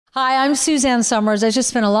Hi, I'm Suzanne Somers. I just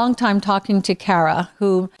spent a long time talking to Kara,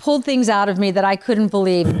 who pulled things out of me that I couldn't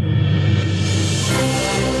believe.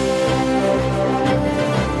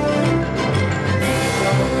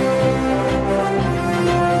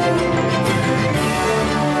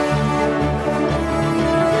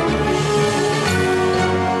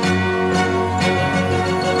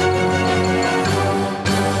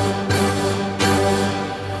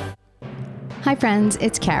 Hi friends,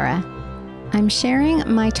 it's Kara. I'm sharing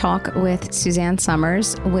my talk with Suzanne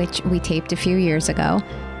Somers, which we taped a few years ago.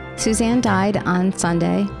 Suzanne died on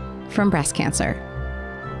Sunday from breast cancer.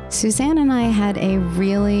 Suzanne and I had a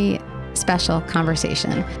really special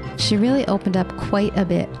conversation. She really opened up quite a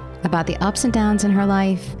bit about the ups and downs in her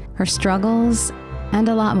life, her struggles, and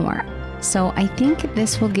a lot more. So I think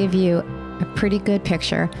this will give you a pretty good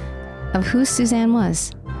picture of who Suzanne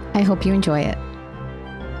was. I hope you enjoy it.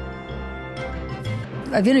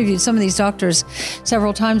 I've interviewed some of these doctors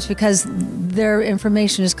several times because their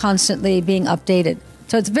information is constantly being updated.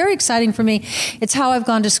 So it's very exciting for me. It's how I've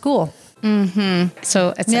gone to school. Mm-hmm.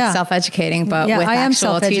 So it's like self-educating, but with I am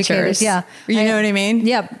actual teachers. Yeah. You know what I mean?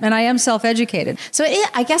 Yep. And I am self-educated. So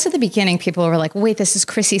I guess at the beginning, people were like, wait, this is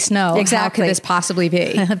Chrissy Snow. Exactly. How could this possibly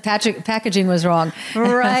be? Packaging was wrong.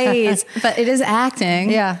 Right. But it is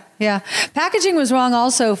acting. Yeah. Yeah. Packaging was wrong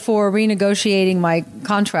also for renegotiating my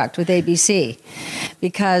contract with ABC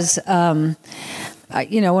because, when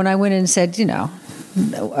I went in and said,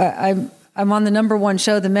 I'm on the number one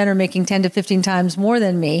show. The men are making 10 to 15 times more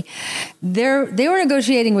than me. They were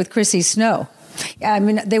negotiating with Chrissy Snow. I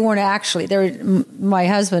mean, they weren't actually. My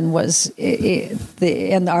husband was,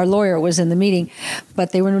 and our lawyer was in the meeting,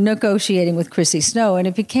 but they were negotiating with Chrissy Snow, and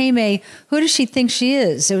it became who does she think she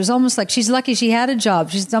is? It was almost like she's lucky she had a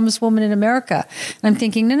job. She's the dumbest woman in America. And I'm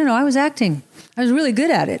thinking, no, I was acting. I was really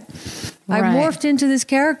good at it. Right. I morphed into this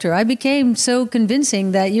character. I became so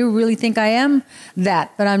convincing that you really think I am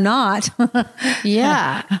that, but I'm not.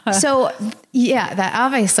 Yeah. So, yeah, that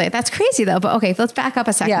obviously, that's crazy though. But okay, let's back up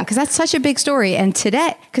a second because that's such a big story. And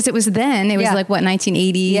today, because it was then, it was like, what,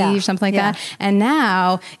 1980 or something like that? And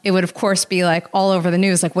now it would, of course, be like all over the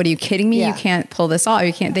news. Like, what are you kidding me? You can't pull this off.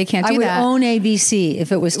 They can't do that. I would own ABC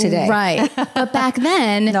if it was today. Right. But back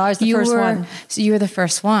then, no, I was the first one. So you were the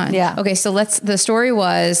first one. Yeah. Okay, so the story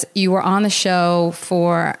was you were on the show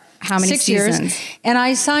for how many 6 seasons? years, and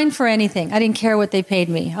I signed for anything. I didn't care what they paid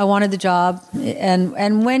me. I wanted the job,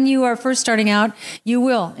 and when you are first starting out, you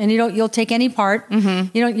will, and you'll take any part.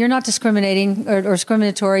 Mm-hmm. You're not discriminating or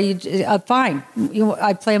discriminatory. Fine,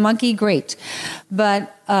 I play a monkey, great,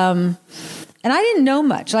 but and I didn't know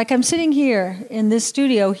much. Like I'm sitting here in this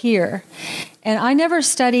studio here, and I never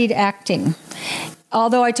studied acting.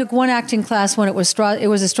 Although I took one acting class when it was a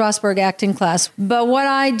Strasberg acting class. But what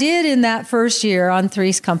I did in that first year on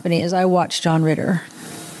Three's Company is I watched John Ritter.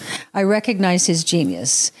 I recognized his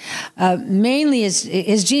genius, mainly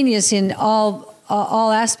his genius in all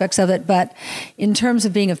aspects of it, but in terms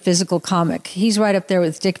of being a physical comic, he's right up there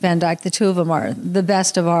with Dick Van Dyke. The two of them are the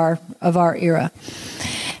best of our era.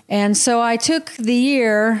 And so I took the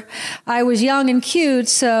year. I was young and cute,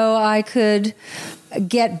 so I could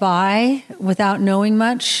get by without knowing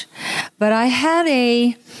much. But I had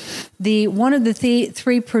one of the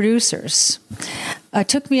three producers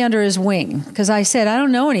took me under his wing because I said, I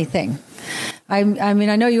don't know anything. I mean,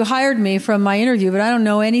 I know you hired me from my interview, but I don't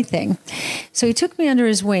know anything. So he took me under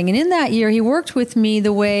his wing. And in that year, he worked with me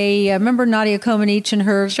the way, I remember Nadia Comaneci and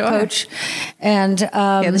her coach. And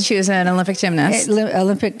she was an Olympic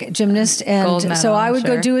gymnast. And so I would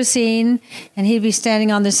go do a scene, and he'd be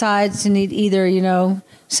standing on the sides, and he'd either,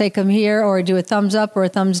 say come here or do a thumbs up or a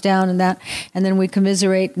thumbs down and then we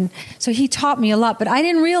commiserate. And so he taught me a lot, but I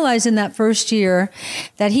didn't realize in that first year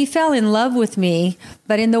that he fell in love with me,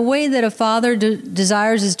 but in the way that a father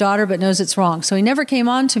desires his daughter but knows it's wrong. So he never came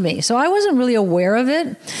on to me. So I wasn't really aware of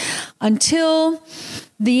it until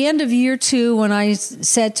the end of year 2 when I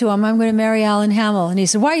said to him, I'm going to marry Alan Hamill. And he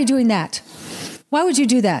said, why are you doing that? Why would you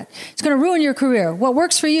do that? It's going to ruin your career. What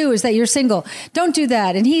works for you is that you're single. Don't do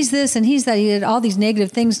that. And he's this and he's that. He had all these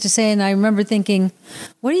negative things to say. And I remember thinking,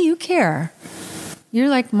 what do you care? You're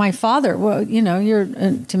like my father. Well, you're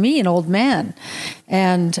to me an old man.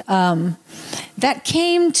 And that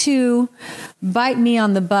came to bite me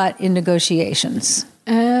on the butt in negotiations.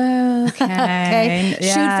 Okay.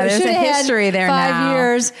 Yeah, there's a history there now. 5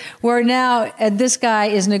 years where now this guy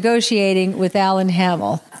is negotiating with Alan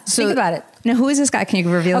Hamill. So think about it. Now, who is this guy? Can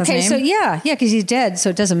you reveal his name? Okay, so because he's dead, so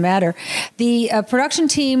it doesn't matter. The production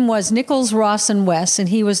team was Nichols, Ross, and Wes, and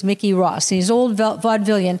he was Mickey Ross. He's old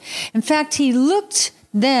vaudevillian. In fact, he looked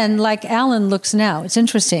then like Alan looks now. It's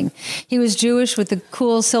interesting. He was Jewish with the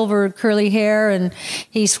cool silver curly hair, and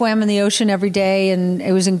he swam in the ocean every day, and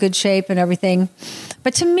it was in good shape and everything.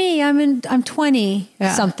 But to me, I'm 20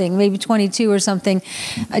 something, maybe 22 or something.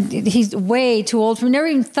 He's way too old for me. Never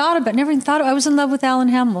even thought about. I was in love with Alan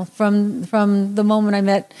Hamill from the moment I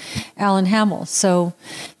met Alan Hamill. So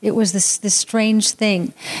it was this strange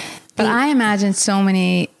thing. But I imagine so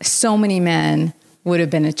many men would have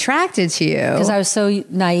been attracted to you. Because I was so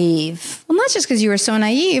naive. Well, not just because you were so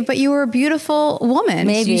naive, but you were a beautiful woman.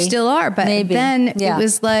 Maybe. You still are. But then it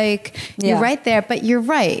was like, you're right there. But you're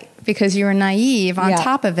right. Because you were naive on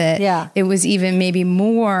top of it. Yeah. It was even maybe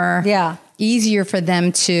more easier for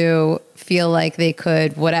them to feel like they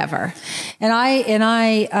could whatever. And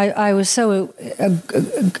I was so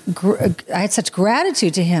I had such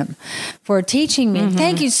gratitude to him for teaching me.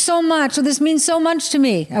 Thank you so much. This means so much to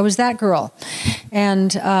me. I was that girl,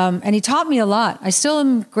 and he taught me a lot. I still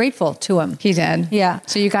am grateful to him. He did. Yeah.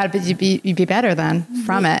 So you got to be better then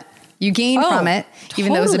from it. You gained from it,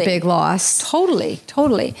 even though it was a big loss. Totally.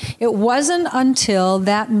 It wasn't until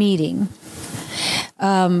that meeting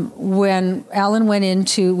when Alan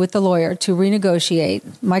went with the lawyer to renegotiate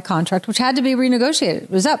my contract, which had to be renegotiated. It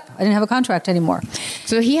was up. I didn't have a contract anymore.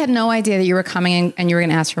 So he had no idea that you were coming in and you were going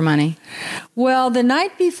to ask for money? Well, the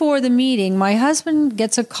night before the meeting, my husband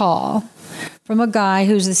gets a call from a guy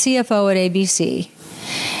who's the CFO at ABC.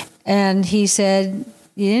 And he said,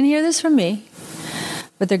 "You didn't hear this from me,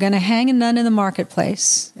 but they're going to hang a nun in the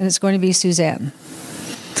marketplace, and it's going to be Suzanne."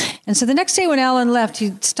 And so the next day when Alan left,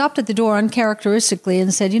 he stopped at the door uncharacteristically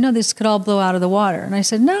and said, "This could all blow out of the water." And I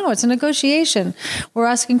said, "No, it's a negotiation. We're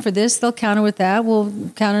asking for this. They'll counter with that. We'll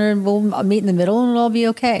counter and we'll meet in the middle and it'll all be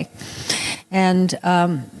okay." And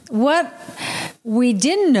what we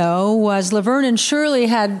didn't know was Laverne and Shirley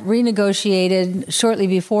had renegotiated shortly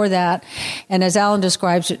before that. And as Alan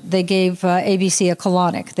describes it, they gave ABC a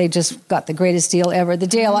colonic. They just got the greatest deal ever. The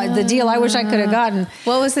deal I wish I could have gotten.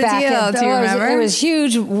 What was the deal? Do you remember? It was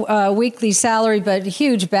huge weekly salary, but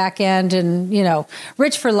huge back end and,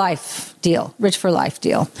 rich for life deal.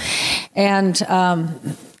 And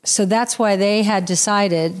so that's why they had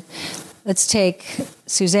decided, let's take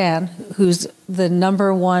Suzanne, who's the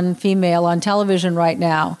 #1 female on television right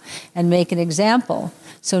now, and make an example.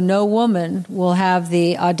 So no woman will have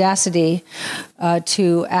the audacity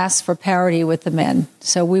to ask for parity with the men.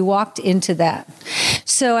 So we walked into that.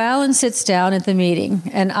 So Alan sits down at the meeting,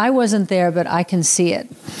 and I wasn't there, but I can see it.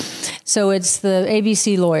 So it's the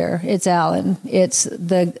ABC lawyer, it's Alan, it's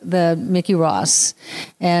the Mickey Ross,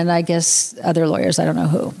 and I guess other lawyers, I don't know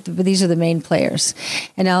who, but these are the main players.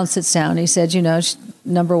 And Alan sits down, and he said,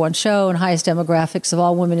 #1 show and highest demographics of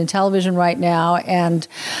all women in television right now, and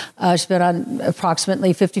she's been on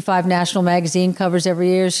approximately 55 national magazine covers every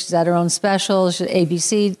year. She's had her own special, she's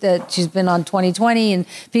ABC, that she's been on 2020 and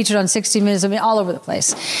featured on 60 Minutes, all over the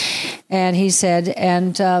place. And he said,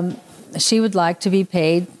 she would like to be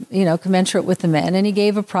paid, commensurate with the men. And he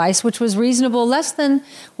gave a price which was reasonable, less than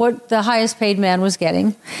what the highest paid man was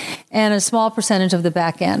getting, and a small percentage of the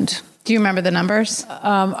back end. Do you remember the numbers?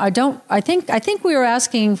 I don't. I think we were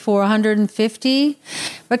asking for 150,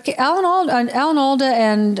 but Alan Alda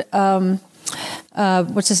and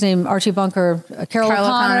what's his name, Archie Bunker, Carol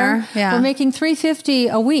O'Connor, were making $350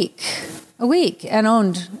 a week and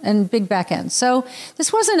owned and big back end. So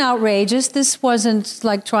this wasn't outrageous. This wasn't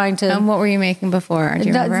like trying to. And what were you making before? Do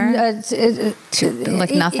you remember? Like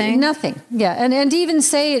nothing? Nothing. Yeah. And to even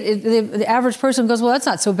say it, the average person goes, well, that's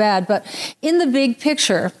not so bad. But in the big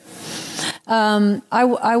picture,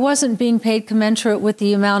 I wasn't being paid commensurate with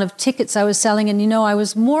the amount of tickets I was selling. And, I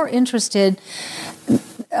was more interested.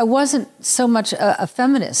 I wasn't so much a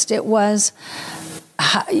feminist. It was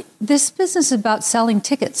this business is about selling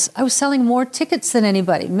tickets. I was selling more tickets than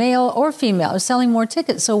anybody, male or female. I was selling more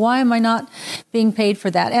tickets. So why am I not being paid for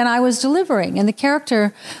that? And I was delivering, and the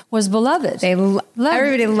character was beloved.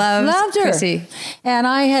 Everybody loved her. Chrissy. And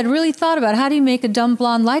I had really thought about, how do you make a dumb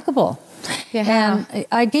blonde likable? Yeah. And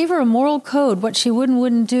I gave her a moral code, what she would and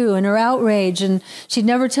wouldn't do, and her outrage, and she'd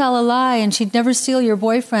never tell a lie, and she'd never steal your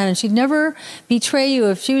boyfriend, and she'd never betray you.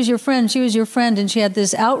 If she was your friend, she was your friend, and she had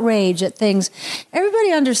this outrage at things.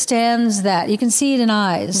 Everybody understands that. You can see it in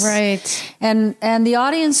eyes. Right. And the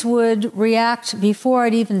audience would react before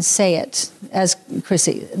I'd even say it, as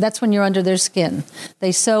Chrissy. That's when you're under their skin.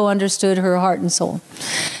 They so understood her heart and soul.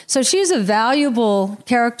 So she's a valuable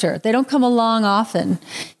character. They don't come along often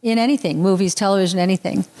in anything, movies, television,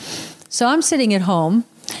 anything. So I'm sitting at home,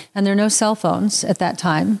 and there are no cell phones at that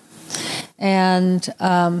time. And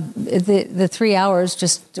the 3 hours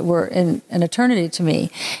just were an eternity to me.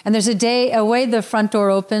 And there's a way the front door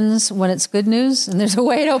opens when it's good news, and there's a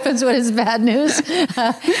way it opens when it's bad news.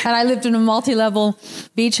 And I lived in a multi-level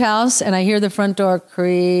beach house, and I hear the front door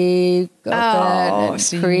creak open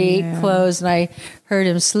and creak close, and I heard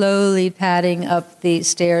him slowly padding up the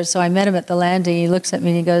stairs. So I met him at the landing. He looks at me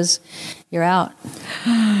and he goes, "You're out."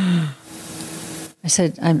 I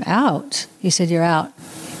said, "I'm out." He said, "You're out."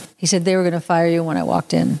 He said, "They were going to fire you when I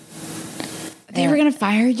walked in." They were going to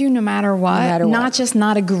fire you no matter what? No matter what. Not just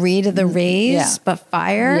not agree to the raise, but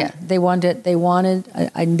fire? Yeah,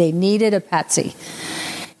 they needed a patsy.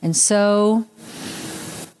 And so,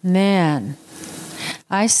 man,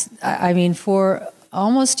 I mean, for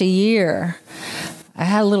almost a year, I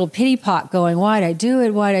had a little pity pot going. Why'd I do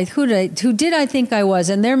it? Who did I think I was?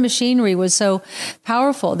 And their machinery was so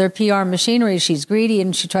powerful. Their PR machinery. She's greedy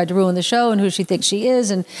and she tried to ruin the show and who she thinks she is.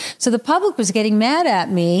 And so the public was getting mad at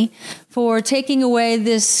me for taking away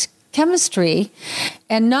this chemistry.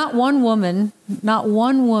 And not one woman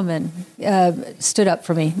stood up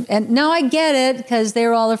for me. And now I get it because they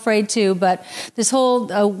were all afraid too. But this whole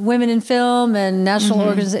women in film and national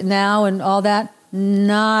organization now and all that,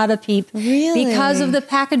 not a peep. Really? Because of the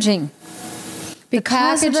packaging.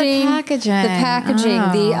 Because of the packaging. The packaging.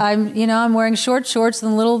 Oh. I'm wearing short shorts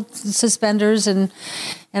and little suspenders and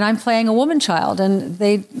I'm playing a woman child. And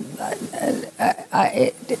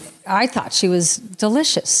I thought she was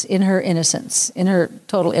delicious in her innocence, in her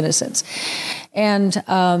total innocence. And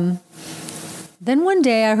then one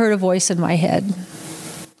day I heard a voice in my head.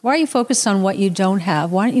 Why are you focused on what you don't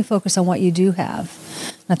have? Why don't you focus on what you do have?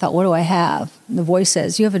 And I thought, what do I have? And the voice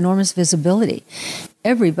says, you have enormous visibility.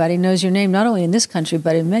 Everybody knows your name, not only in this country,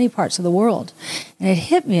 but in many parts of the world. And it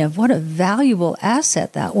hit me of what a valuable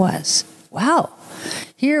asset that was. Wow.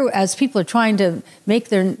 Here, as people are trying to make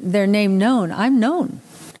their name known, I'm known.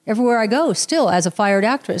 Everywhere I go, still, as a fired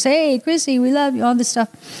actress. Hey, Chrissy, we love you, all this stuff.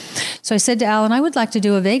 So I said to Alan, I would like to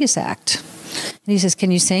do a Vegas act. And he says, can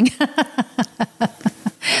you sing?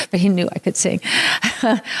 But he knew I could sing.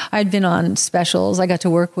 I'd been on specials. I got to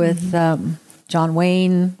work with John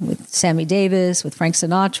Wayne, with Sammy Davis, with Frank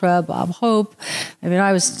Sinatra, Bob Hope. I mean,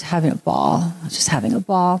 I was having a ball, just having a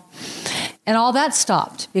ball. And all that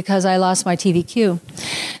stopped because I lost my TVQ.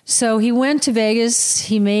 So he went to Vegas.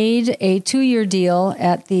 He made a 2-year deal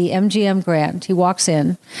at the MGM Grand. He walks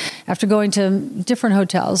in after going to different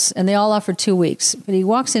hotels, and they all offered 2 weeks. But he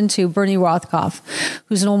walks into Bernie Rothkopf,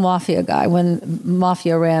 who's an old mafia guy when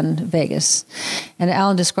Mafia ran Vegas. And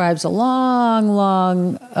Alan describes a long,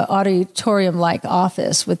 long auditorium-like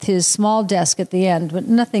office with his small desk at the end, but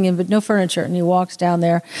nothing in, but no furniture. And he walks down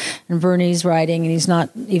there, and Bernie's writing, and he's not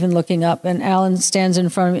even looking up. And Alan stands in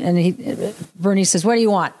front of me, and Bernie says, what do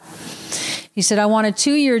you want? He said, I want a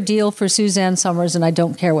 2-year deal for Suzanne Somers, and I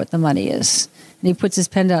don't care what the money is. And he puts his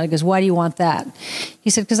pen down and goes, why do you want that? He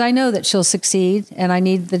said, because I know that she'll succeed, and I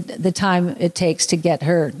need the time it takes to get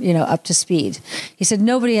her, up to speed. He said,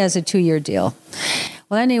 nobody has a 2-year deal.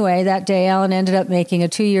 Well, anyway, that day, Alan ended up making a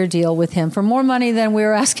 2-year deal with him for more money than we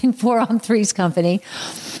were asking for on Three's Company.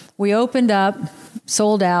 We opened up,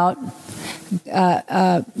 sold out.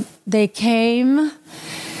 They came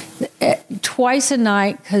twice a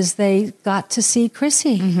night because they got to see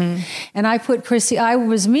Chrissy. Mm-hmm. And I put Chrissy, I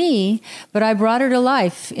was me, but I brought her to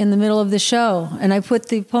life in the middle of the show. And I put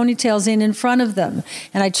the ponytails in front of them.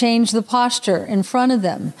 And I changed the posture in front of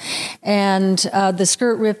them. And the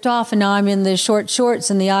skirt ripped off, and now I'm in the short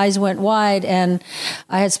shorts, and the eyes went wide. And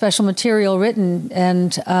I had special material written.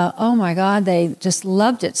 And oh my God, they just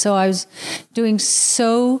loved it. So I was doing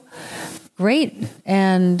so great.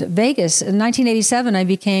 And Vegas. In 1987, I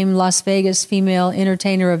became Las Vegas Female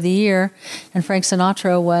Entertainer of the Year, and Frank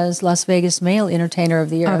Sinatra was Las Vegas Male Entertainer of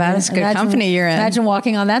the Year. Oh, that is good company you're in. Imagine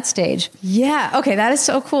walking on that stage. Yeah. Okay, that is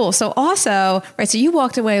so cool. So also, right, so you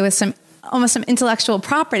walked away with almost some intellectual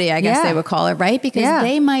property, I guess they would call it, right? Because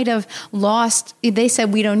they might have lost, they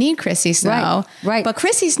said, we don't need Chrissy Snow. Right. But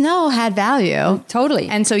Chrissy Snow had value. Totally.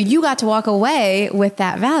 And so you got to walk away with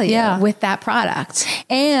that value, with that product.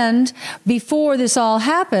 And before this all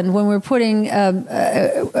happened, when we were putting an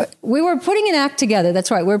act together.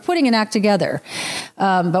 That's right. We were putting an act together.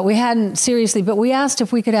 But we hadn't seriously, but we asked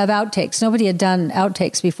if we could have outtakes. Nobody had done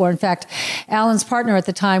outtakes before. In fact, Alan's partner at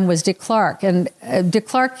the time was Dick Clark. And Dick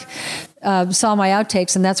Clark saw my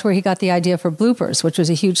outtakes, and that's where he got the idea for bloopers, which was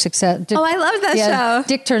a huge success. I love that show.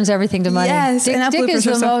 Dick turns everything to money. Yes, Dick is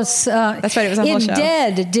the most. That's right. It was on the whole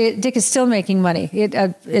show. Dick is still making money.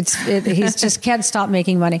 He's just can't stop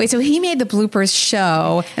making money. Wait, so he made the bloopers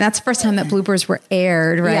show, and that's the first time that bloopers were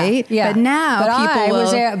aired, right? Yeah. But now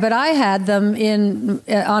but I had them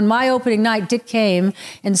on my opening night. Dick came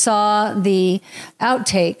and saw the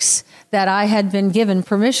outtakes that I had been given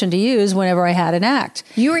permission to use whenever I had an act.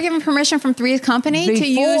 You were given permission from Three's Company to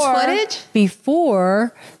use footage?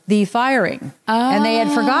 Before the firing. Oh. And they had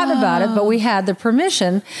forgotten about it, but we had the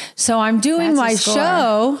permission. So I'm doing my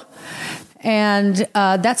show, and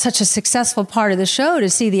that's such a successful part of the show to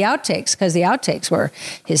see the outtakes, because the outtakes were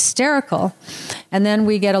hysterical. And then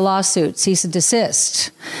we get a lawsuit, cease and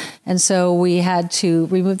desist. And so we had to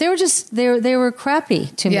remove. They were crappy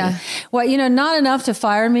to me. Well, not enough to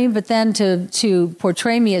fire me, but then to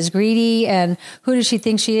portray me as greedy and who does she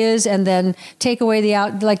think she is, and then take away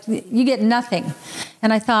you get nothing.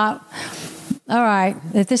 And I thought, all right,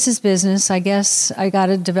 if this is business, I guess I got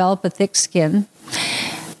to develop a thick skin.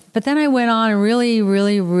 But then I went on and really,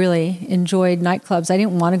 really, really enjoyed nightclubs. I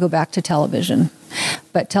didn't want to go back to television,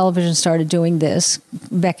 but television started doing this,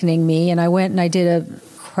 beckoning me, and I went and I did a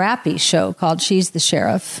crappy show called She's the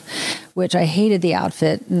Sheriff, which I hated the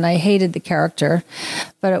outfit and I hated the character,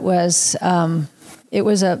 but it was a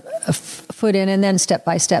foot in, and then Step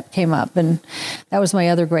by Step came up, and that was my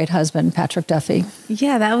other great husband, Patrick Duffy.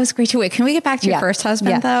 Yeah, that was great. Wait, can we get back to your first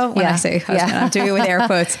husband, though? When I say husband, I'm doing it with air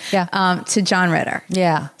quotes. To John Ritter.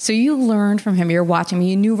 Yeah. So you learned from him. You're watching him.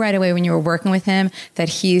 You knew right away when you were working with him that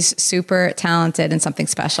he's super talented and something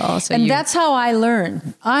special. That's how I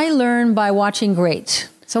learn. I learn by watching great.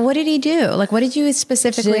 So what did he do? What did you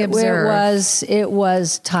specifically observe? It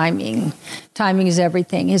was timing. Timing is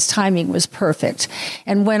everything. His timing was perfect.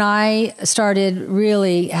 And when I started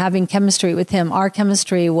really having chemistry with him, our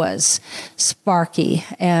chemistry was sparky.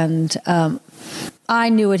 And I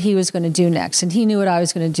knew what he was going to do next, and he knew what I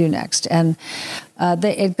was going to do next. And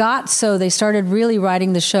they started really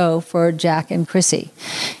writing the show for Jack and Chrissy,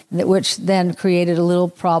 which then created a little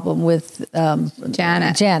problem with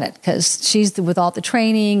Janet, because she's with all the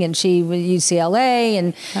training, and she was UCLA,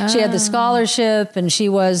 and she had the scholarship, and she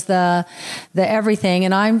was the everything.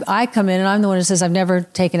 And I come in, and I'm the one who says, I've never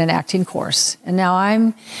taken an acting course. And now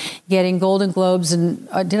I'm getting Golden Globes, and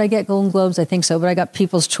did I get Golden Globes? I think so, but I got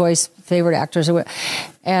People's Choice Favorite Actors,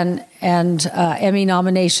 and Emmy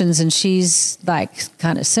nominations, and she's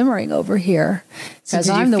kind of simmering over here. So did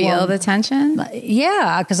you feel the tension?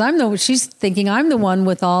 Yeah, because she's thinking I'm the one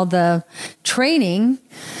with all the training.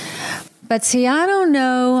 But see, I don't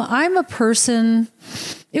know. I'm a person.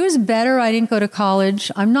 It was better I didn't go to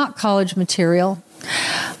college. I'm not college material.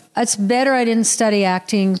 It's better I didn't study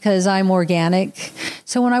acting because I'm organic.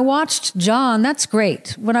 So when I watched John, that's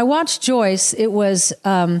great. When I watched Joyce, it was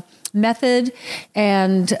method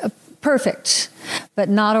and perfect, but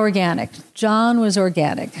not organic. John was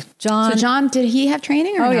organic. So John, did he have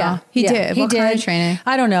training or no? Yeah. He did. What kind of training?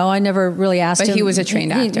 I don't know. I never really asked him. But he was a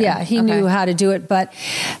trained actor. He knew how to do it, but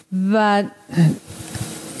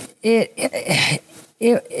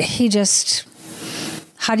he just,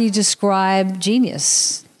 how do you describe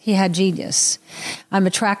genius? He had genius. I'm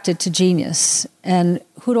attracted to genius. And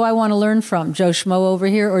who do I want to learn from? Joe Schmo over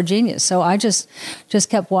here or genius? So I just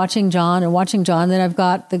kept watching John. Then I've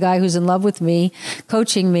got the guy who's in love with me,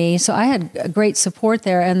 coaching me. So I had great support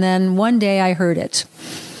there. And then one day I heard it.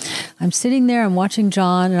 I'm sitting there, I'm watching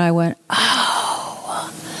John, and I went,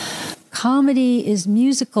 oh, comedy is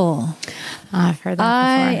musical. I've heard that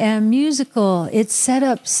before. I am musical. It's set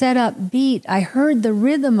up, beat. I heard the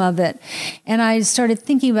rhythm of it. And I started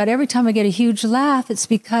thinking about every time I get a huge laugh, it's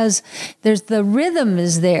because the rhythm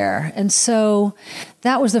is there. And so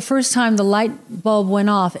that was the first time the light bulb went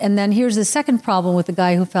off. And then here's the second problem with the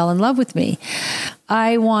guy who fell in love with me.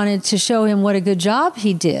 I wanted to show him what a good job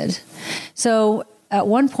he did. So at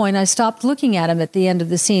one point, I stopped looking at him at the end of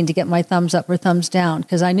the scene to get my thumbs up or thumbs down,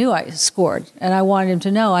 because I knew I scored, and I wanted him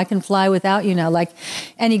to know I can fly without you now. Like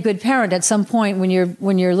any good parent, at some point when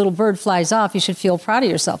your little bird flies off, you should feel proud of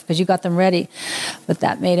yourself because you got them ready. But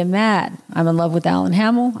that made him mad. I'm in love with Alan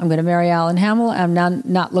Hamill. I'm going to marry Alan Hamill. I'm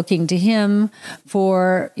not looking to him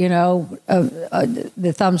for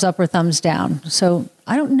the thumbs up or thumbs down. So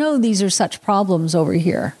I don't know these are such problems over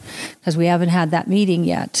here because we haven't had that meeting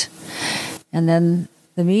yet. And then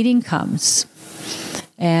the meeting comes,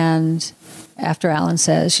 and after Alan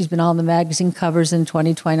says she's been on the magazine covers in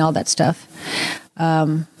 2020, all that stuff,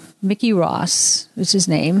 Mickey Ross, is his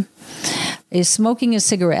name, is smoking a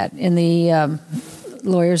cigarette in the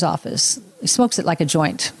lawyer's office. He smokes it like a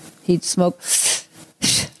joint. He'd smoke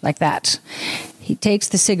like that. He takes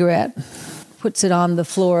the cigarette, puts it on the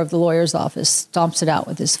floor of the lawyer's office, stomps it out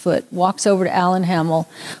with his foot, walks over to Alan Hamel,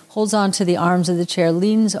 holds onto the arms of the chair,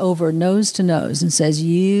 leans over nose to nose and says,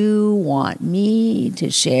 "You want me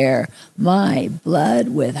to share my blood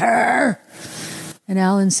with her?" And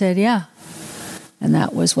Alan said, "Yeah." And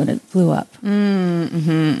that was when it blew up.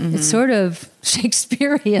 It's sort of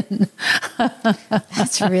Shakespearean.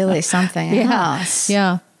 That's really something else.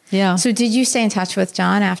 Yeah. So did you stay in touch with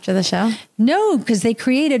John after the show? No, because they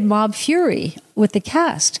created mob fury with the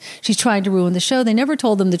cast. She's trying to ruin the show. They never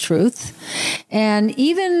told them the truth. And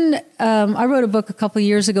even, I wrote a book a couple of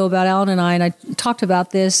years ago about Alan and I talked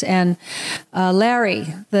about this. And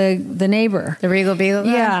Larry, the neighbor. The Regal Beagle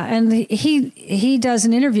guy? Yeah, and he does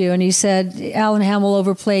an interview, and he said Alan Hamel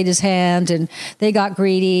overplayed his hand, and they got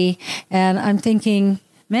greedy. And I'm thinking,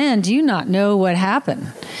 man, do you not know what happened?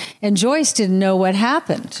 And Joyce didn't know what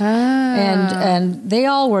happened. And they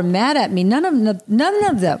all were mad at me. None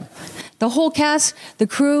of them. The whole cast, the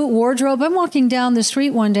crew, wardrobe. I'm walking down the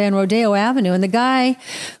street one day on Rodeo Avenue, and the guy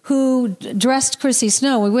who dressed Chrissy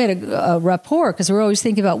Snow, we had a rapport because we're always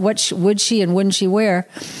thinking about what would she and wouldn't she wear.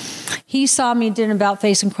 He saw me, did an about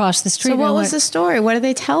face, and crossed the street. So what was the story? What did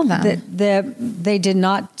they tell them? They did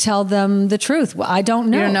not tell them the truth. I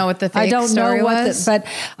don't know. You don't know what the fake story was? But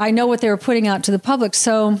I know what they were putting out to the public.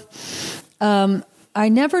 So I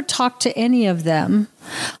never talked to any of them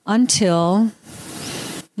until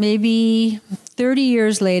maybe 30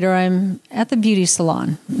 years later. I'm at the beauty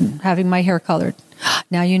salon having my hair colored.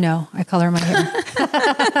 Now you know, I color my hair.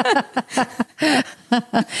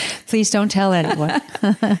 Please don't tell anyone.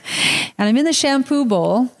 And I'm in the shampoo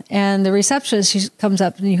bowl, and the receptionist, she comes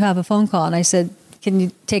up, and you have a phone call. And I said, "Can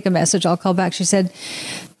you take a message? I'll call back." She said,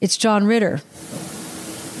 "It's John Ritter."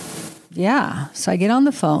 Yeah. So I get on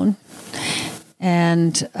the phone,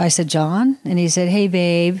 and I said, "John?" And he said, "Hey,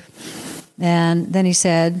 babe." And then he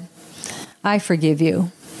said, "I forgive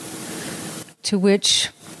you." To which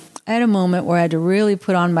I had a moment where I had to really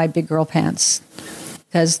put on my big girl pants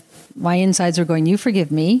because my insides are going, "You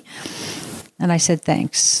forgive me?" And I said,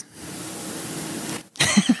 "Thanks."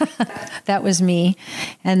 That was me.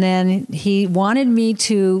 And then he wanted me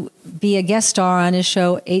to be a guest star on his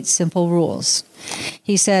show, 8 Simple Rules.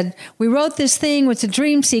 He said, "We wrote this thing with a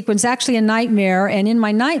dream sequence, actually a nightmare. And in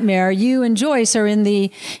my nightmare, you and Joyce are in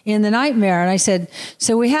the nightmare." And I said,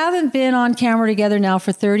 "So we haven't been on camera together now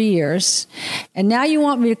for 30 years. And now you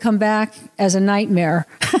want me to come back as a nightmare."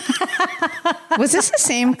 Was this the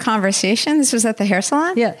same conversation? This was at the hair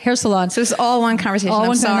salon? Yeah, hair salon. So it was all one conversation.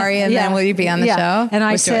 I'm sorry. And then will you be on the show? And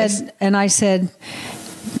I said,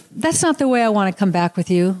 "That's not the way I want to come back with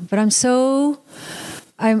you. But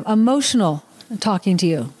I'm emotional talking to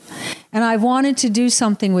you. And I wanted to do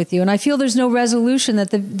something with you. And I feel there's no resolution,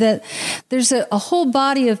 that there's a whole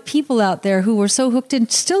body of people out there who were still hooked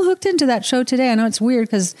into that show today. I know it's weird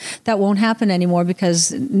because that won't happen anymore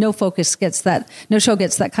because no show gets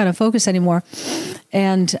that kind of focus anymore."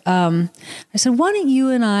 And I said, "Why don't you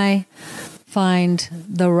and I find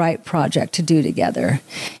the right project to do together?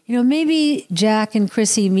 You know, maybe Jack and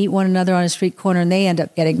Chrissy meet one another on a street corner and they end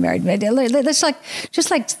up getting married. Let's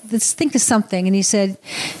think of something." And he said,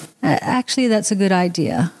 "Actually, that's a good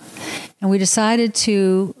idea." And we decided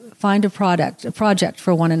to find a project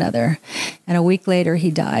for one another. And a week later,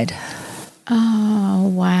 he died.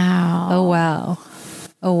 Oh, wow. Oh, wow.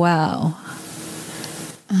 Oh, wow.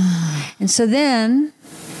 And so then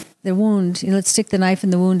the wound, let's stick the knife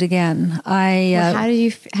in the wound again. How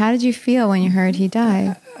did you feel when you heard he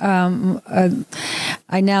died?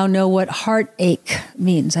 I now know what heartache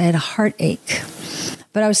means. I had a heartache.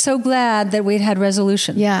 But I was so glad that we'd had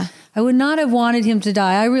resolution. Yeah. I would not have wanted him to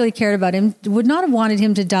die. I really cared about him. Would not have wanted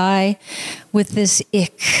him to die with this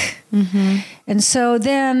ick. Mm-hmm. And so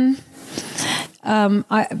then,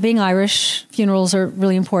 being Irish, funerals are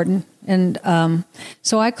really important. And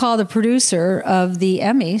so I called the producer of the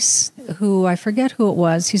Emmys, who I forget who it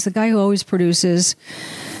was. He's the guy who always produces.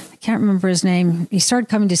 I can't remember his name. He started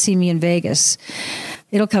coming to see me in Vegas.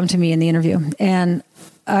 It'll come to me in the interview. And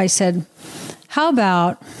I said, "How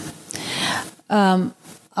about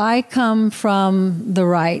I come from the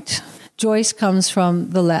right, Joyce comes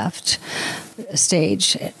from the left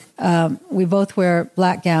stage. We both wear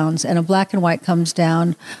black gowns, and a black and white comes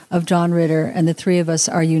down of John Ritter, and the three of us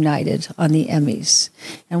are united on the Emmys.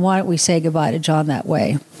 And why don't we say goodbye to John that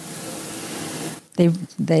way?" They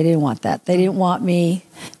didn't want that. They didn't want me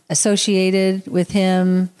associated with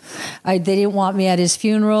him. They didn't want me at his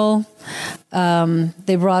funeral.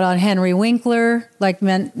 They brought on Henry Winkler,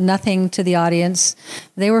 meant nothing to the audience.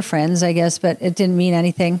 They were friends, I guess, but it didn't mean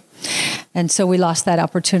anything. And so we lost that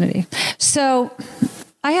opportunity. So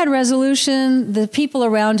I had resolution. The people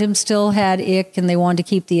around him still had ick, and they wanted to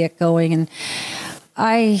keep the ick going. And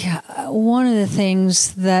one of the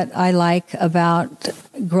things that I like about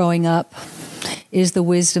growing up is the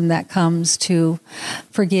wisdom that comes to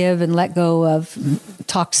forgive and let go of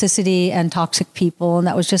toxicity and toxic people. And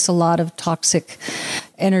that was just a lot of toxic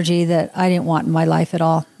energy that I didn't want in my life at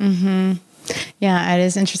all. Mm-hmm. Yeah, it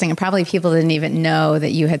is interesting. And probably people didn't even know that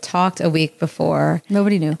you had talked a week before.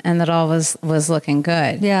 Nobody knew. And that all was looking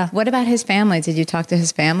good. Yeah. What about his family? Did you talk to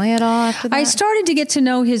his family at all after that? I started to get to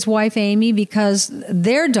know his wife, Amy, because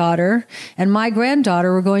their daughter and my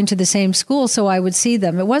granddaughter were going to the same school, so I would see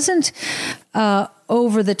them. It wasn't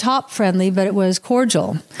over the top friendly, but it was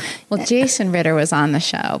cordial. Well, Jason Ritter was on the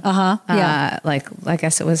show. Yeah. I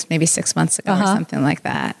guess it was maybe 6 months ago or something like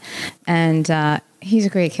that. And he's a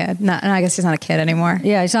great kid. No, I guess he's not a kid anymore.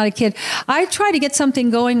 Yeah, he's not a kid. I tried to get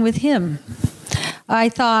something going with him. I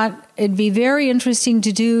thought it'd be very interesting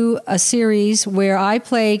to do a series where I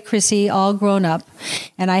play Chrissy all grown up,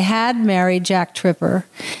 and I had married Jack Tripper,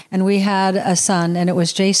 and we had a son, and it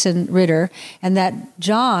was Jason Ritter, and that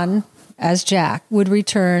John, as Jack, would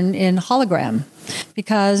return in hologram,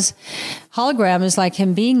 because hologram is like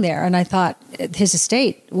him being there. And I thought his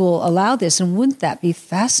estate will allow this. And wouldn't that be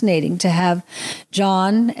fascinating to have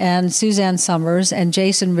John and Suzanne Somers and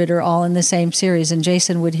Jason Ritter all in the same series? And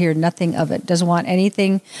Jason would hear nothing of it, doesn't want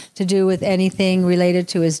anything to do with anything related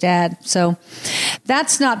to his dad. So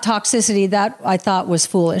that's not toxicity. That I thought was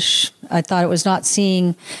foolish. I thought it was not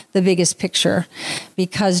seeing the biggest picture,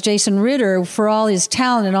 because Jason Ritter, for all his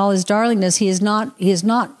talent and all his darlingness, he is not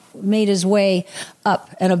made his way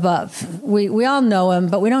up and above. We all know him,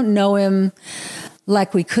 but we don't know him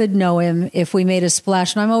like we could know him if we made a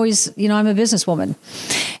splash. And I'm always, I'm a businesswoman.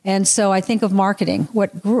 And so I think of marketing.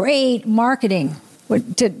 What great marketing.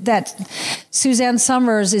 That Suzanne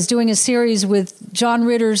Somers is doing a series with John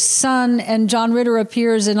Ritter's son, and John Ritter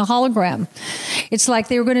appears in a hologram. It's like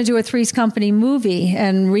they were going to do a Three's Company movie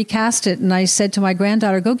and recast it. And I said to my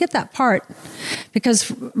granddaughter, go get that part,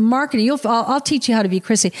 because marketing, I'll teach you how to be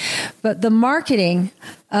Chrissy. But the marketing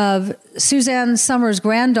of Suzanne Somers'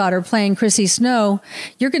 granddaughter playing Chrissy Snow,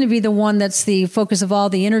 you're going to be the one that's the focus of all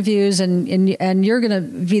the interviews, and you're going to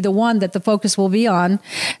be the one that the focus will be on.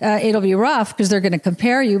 It'll be rough because they're going to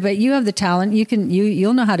compare you, but you have the talent.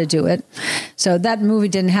 You'll know how to do it. So that movie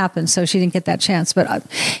didn't happen, so she didn't get that chance. But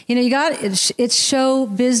it's show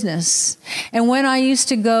business. And when I used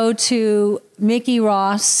to go to Mickey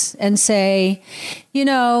Ross and say,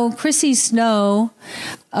 Chrissy Snow,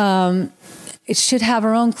 it should have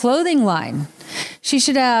her own clothing line. She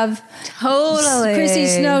should have Chrissy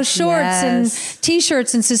Snow shorts and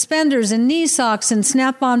T-shirts and suspenders and knee socks and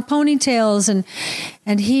snap-on ponytails,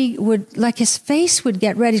 and he would, his face would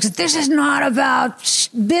get ready. Because this is not about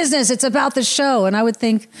business; it's about the show. And I would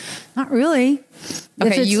think, not really.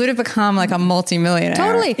 Okay, you would have become like a multimillionaire.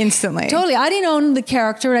 Totally. Instantly. Totally. I didn't own the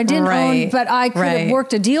character. I didn't own, but I could have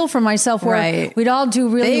worked a deal for myself where we'd all do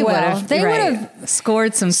really well. They would have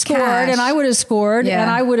scored some cash. And I would have scored, and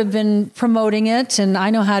I would have been promoting it, and I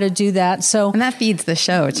know how to do that. So, and that feeds the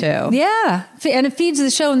show too. Yeah. And it feeds the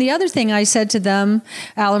show. And the other thing I said to them,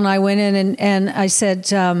 Al and I went in and I said,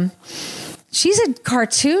 she's a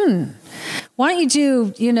cartoon. Why don't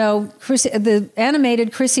you do, the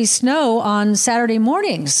animated Chrissy Snow on Saturday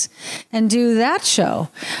mornings and do that show?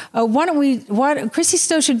 Chrissy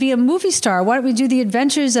Snow should be a movie star. Why don't we do the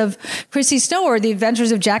adventures of Chrissy Snow or the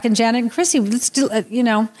adventures of Jack and Janet and Chrissy? Let's do,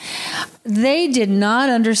 They did not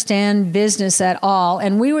understand business at all.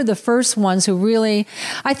 And we were the first ones who really,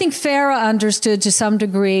 I think Farrah understood to some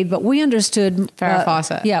degree, but we understood. Farrah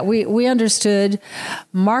Fawcett. Yeah, we understood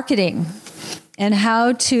marketing and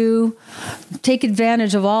how to take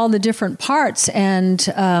advantage of all the different parts and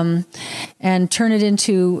turn it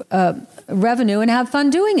into revenue and have fun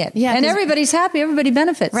doing it. Yeah, and everybody's happy. Everybody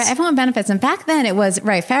benefits. Right, everyone benefits. And back then it was,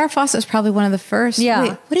 Farrah Fawcett was probably one of the first. Yeah.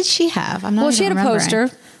 Wait, what did she have? I'm not Well, she had remembering. a poster.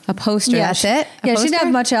 A poster, that's it? She didn't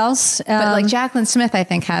have much else. But Jacqueline Smith, I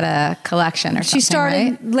think, had a collection or something, She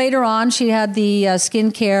started later on. She had the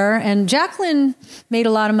skincare, and Jacqueline made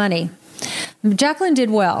a lot of money. Jacqueline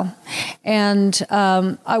did well. And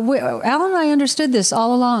Al and I understood this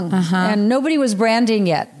all along. And nobody was branding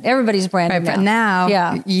yet. Everybody's branding now.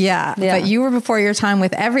 Yeah. But you were before your time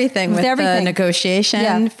with everything. With the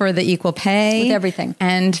negotiation for the equal pay. With everything.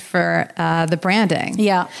 And for the branding.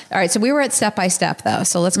 Yeah. All right. So we were at Step by Step, though.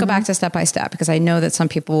 So let's go back to Step by Step, because I know that some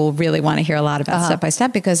people will really want to hear a lot about Step by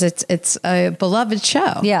Step, because it's a beloved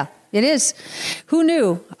show. Yeah. It is. Who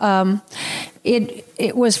knew?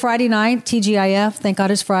 It was Friday night, TGIF. Thank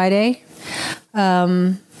God it's Friday.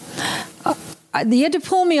 you had to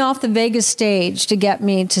pull me off the Vegas stage to get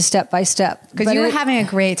me to Step by Step. Because you were having a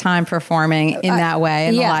great time performing in that way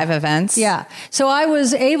in the live events. Yeah. So I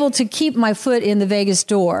was able to keep my foot in the Vegas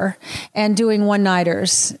door and doing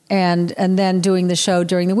one-nighters and then doing the show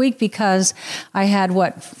during the week because I had,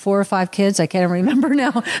 4 or 5 kids? I can't even remember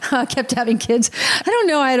now. I kept having kids. I don't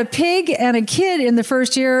know. I had a pig and a kid in the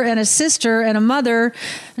first year and a sister and a mother,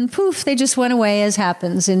 and poof, they just went away, as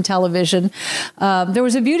happens in television. There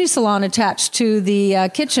was a beauty salon attached to the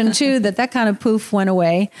kitchen too, that kind of poof went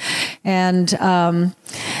away. And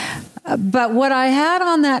but what I had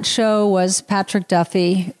on that show was Patrick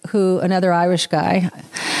Duffy, another Irish guy.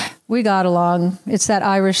 We got along. It's that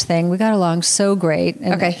Irish thing. We got along so great.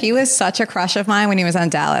 And okay, he was such a crush of mine when he was on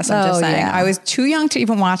Dallas. I'm just saying. Yeah. I was too young to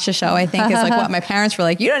even watch the show, I think, is like what my parents were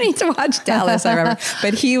like, you don't need to watch Dallas, I remember.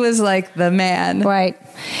 But he was like the man. Right.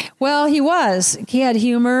 Well, he was. He had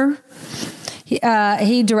humor.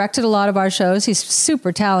 He directed a lot of our shows. He's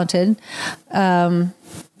super talented.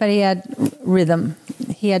 But he had rhythm.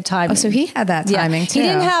 He had timing. Oh, so he had that timing too. He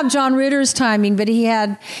didn't have John Ritter's timing, but he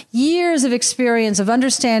had years of experience of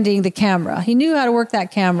understanding the camera. He knew how to work that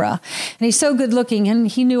camera. And he's so good looking, and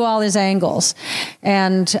he knew all his angles.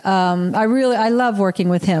 And I love working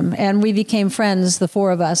with him. And we became friends, the 4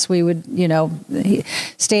 of us. We would,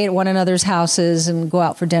 stay at one another's houses and go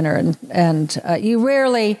out for dinner. And you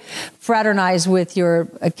rarely fraternize with your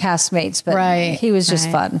castmates, but he was just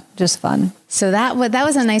fun. So that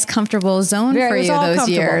was a nice, comfortable zone for you those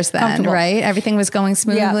years then, right? Everything was going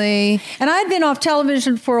smoothly. Yeah. And I'd been off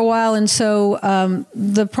television for a while, and so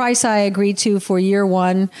the price I agreed to for year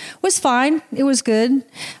 1 was fine. It was good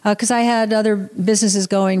because I had other businesses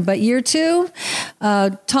going. But year 2,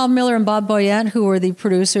 Tom Miller and Bob Boyette, who were the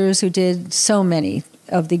producers who did so many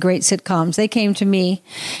of the great sitcoms, they came to me,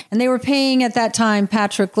 and they were paying at that time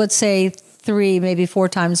Patrick, let's say, 3, maybe 4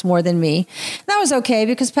 times more than me. That was okay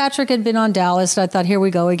because Patrick had been on Dallas. And I thought, here we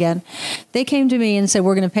go again. They came to me and said,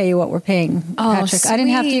 we're going to pay you what we're paying Patrick. Sweet. I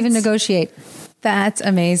didn't have to even negotiate. That's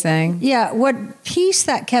amazing. Yeah. What peace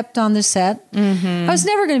that kept on the set. Mm-hmm. I was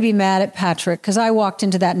never going to be mad at Patrick because I walked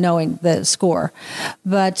into that knowing the score.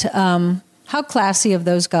 But how classy of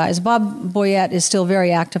those guys. Bob Boyette is still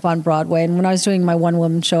very active on Broadway. And when I was doing my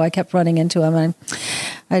one-woman show, I kept running into him. And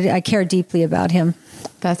I care deeply about him.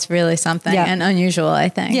 That's really something and unusual, I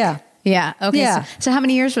think. Yeah. Yeah. Okay. Yeah. So how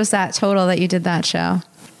many years was that total that you did that show?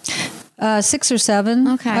 6 or 7.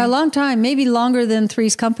 Okay. A long time, maybe longer than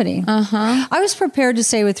Three's Company. Uh-huh. I was prepared to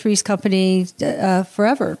stay with Three's Company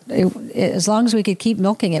forever, as long as we could keep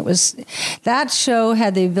milking it. That show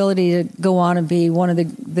had the ability to go on and be one of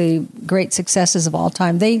the great successes of all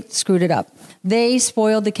time. They screwed it up. They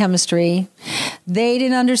spoiled the chemistry. They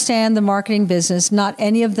didn't understand the marketing business. Not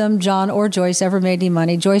any of them, John or Joyce, ever made any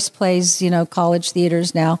money. Joyce plays, college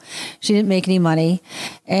theaters now. She didn't make any money.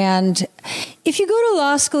 And if you go to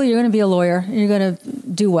law school, you're going to be a lawyer and you're going to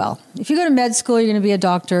do well. If you go to med school, you're going to be a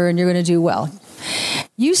doctor and you're going to do well.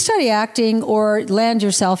 You study acting or land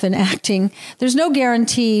yourself in acting, there's no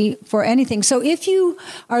guarantee for anything. So if you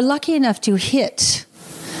are lucky enough to hit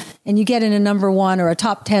and you get in a number 1 or a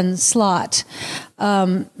top 10 slot,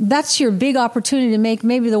 that's your big opportunity to make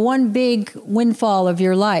maybe the one big windfall of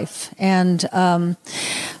your life. And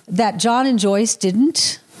that John and Joyce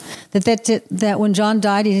didn't. That when John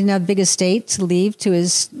died, he didn't have a big estate to leave to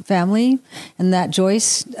his family, and that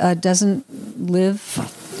Joyce doesn't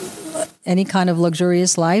live any kind of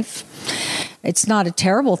luxurious life. It's not a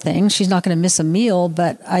terrible thing. She's not going to miss a meal,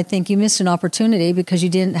 but I think you missed an opportunity because you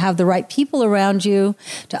didn't have the right people around you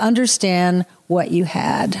to understand what you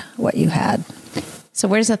had. So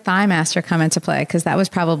where does the ThighMaster come into play? Because that was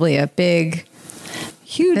probably a big...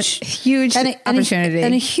 Huge opportunity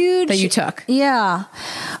and a huge that you took. Yeah.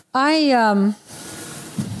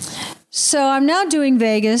 So I'm now doing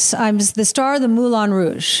Vegas. I'm the star of the Moulin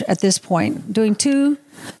Rouge at this point, doing 2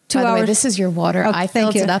 By the hours. way, this is your water. I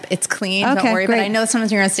filled it up. It's clean. Okay, don't worry. great. But I know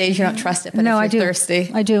sometimes you're on stage, you don't trust it. But no, if you're I do.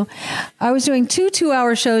 Thirsty. I do. I was doing 2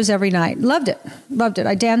 2-hour shows every night. Loved it.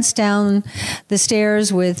 I danced down the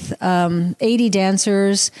stairs with 80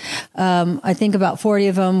 dancers. I think about 40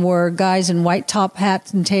 of them were guys in white top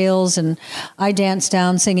hats and tails, and I danced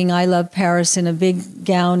down singing "I Love Paris" in a big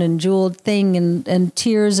gown and jeweled thing, and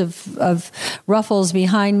tiers of ruffles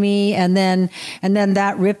behind me, and then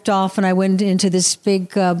that ripped off, and I went into this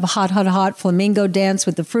big hot flamingo dance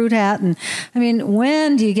with the fruit hat. And I mean,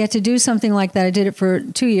 when do you get to do something like that? I did it for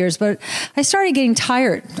 2 years, but I started getting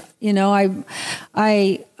tired You know,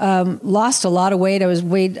 I lost a lot of weight. I was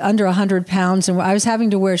weighed under 100 pounds, and I was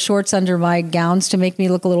having to wear shorts under my gowns to make me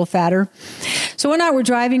look a little fatter. So one night we're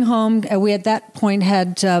driving home. We at that point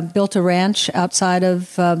had built a ranch outside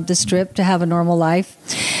of the Strip to have a normal life.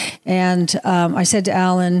 And I said to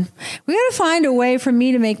Alan, we got to find a way for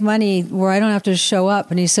me to make money where I don't have to show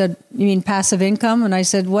up. And he said, you mean passive income? And I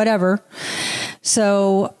said, whatever.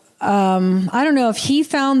 So I don't know if he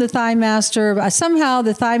found the ThighMaster. Somehow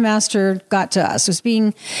the ThighMaster got to us. It was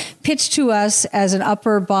being pitched to us as an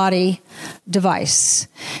upper body device.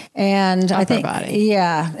 And I think,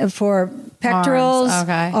 for pectorals,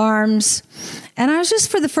 arms. And I was just,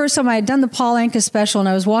 for the first time, I had done the Paul Anka special, and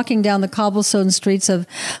I was walking down the cobblestone streets of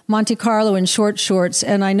Monte Carlo in short shorts,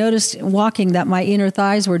 and I noticed walking that my inner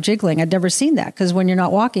thighs were jiggling. I'd never seen that, because when you're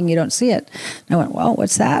not walking, you don't see it. And I went, well,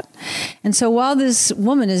 what's that? And so while this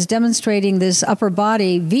woman is demonstrating this upper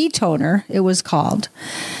body V-toner, it was called,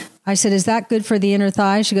 I said, is that good for the inner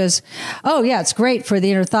thighs? She goes, oh, yeah, it's great for the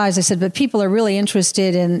inner thighs. I said, but people are really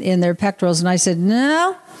interested in their pectorals. And I said,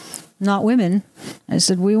 no, not women. I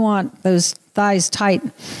said, we want those thighs tight.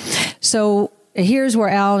 So here's where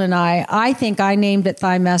Alan and I think I named it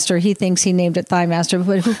ThighMaster. He thinks he named it ThighMaster,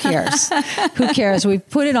 but who cares? Who cares? We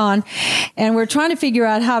put it on, and we're trying to figure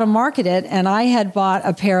out how to market it. And I had bought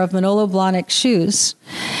a pair of Manolo Blahnik shoes.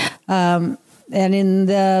 And in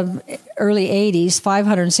the early 80s,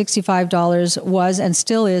 $565 was and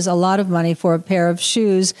still is a lot of money for a pair of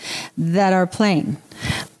shoes that are plain.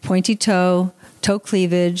 Pointy toe, toe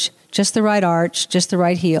cleavage, just the right arch, just the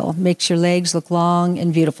right heel. Makes your legs look long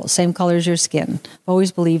and beautiful. Same color as your skin. I've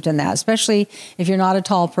always believed in that, especially if you're not a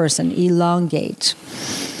tall person. Elongate.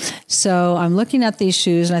 So I'm looking at these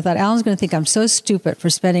shoes, and I thought, Alan's going to think I'm so stupid for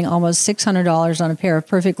spending almost $600 on a pair of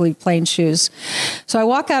perfectly plain shoes. So I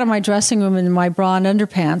walk out of my dressing room in my bra and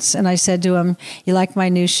underpants, and I said to him, you like my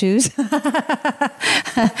new shoes?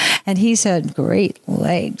 And he said, great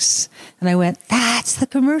legs. And I went, that's the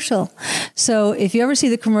commercial. So if you ever see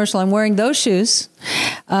the commercial, I'm wearing those shoes.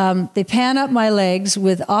 They pan up my legs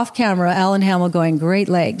with off camera, Alan Hamill going, great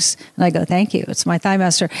legs. And I go, thank you. It's my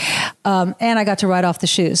ThighMaster. And I got to ride off the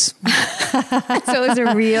shoes. So it was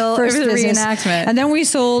a real reenactment. And then we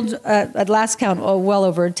sold, at last count, well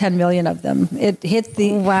over 10 million of them. It hit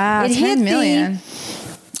the... Wow, 10 million.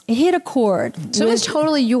 It hit a chord. So it was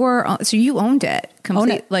totally your own. So you owned it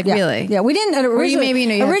completely, really? Yeah, we didn't. Originally,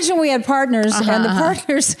 we had partners, and the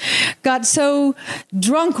partners got so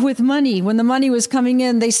drunk with money. When the money was coming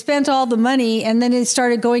in, they spent all the money, and then it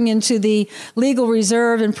started going into the legal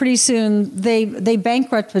reserve, and pretty soon they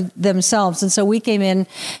bankrupted themselves. And so we came in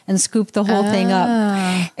and scooped the whole thing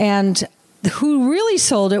up. And who really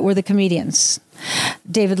sold it were the comedians.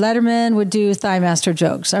 David Letterman would do ThighMaster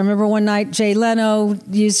jokes. I remember one night Jay Leno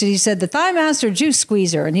used it. He said, the ThighMaster juice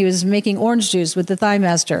squeezer. And he was making orange juice with the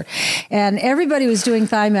ThighMaster. And everybody was doing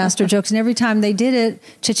ThighMaster jokes. And every time they did it,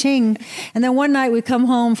 cha-ching. And then one night we come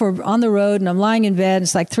home on the road, and I'm lying in bed.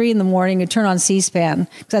 It's like 3 a.m. You turn on C-SPAN,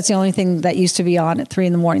 because that's the only thing that used to be on at 3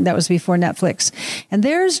 a.m. That was before Netflix. And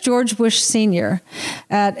there's George Bush Sr.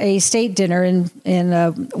 at a state dinner in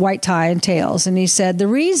a white tie and tails. And he said, the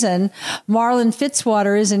reason Marlon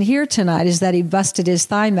Fitzwater isn't here tonight is that he busted his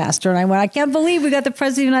ThighMaster. And I went, I can't believe we got the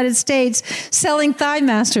President of the United States selling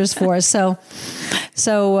ThighMasters for us. So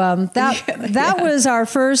that was our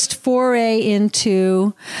first foray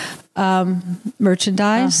into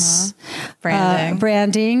merchandise,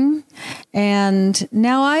 branding. And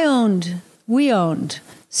now we owned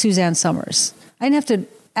Suzanne Somers. I didn't have to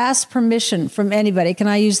ask permission from anybody. Can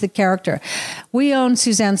I use the character? We owned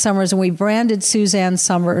Suzanne Somers, and we branded Suzanne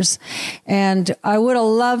Somers. And I would have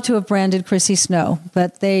loved to have branded Chrissy Snow,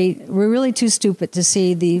 but they were really too stupid to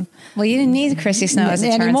see the... Well, you didn't need Chrissy Snow, as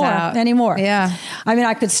it turns out. Anymore. Yeah. I mean,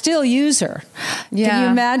 I could still use her. Yeah. Can you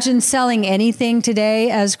imagine selling anything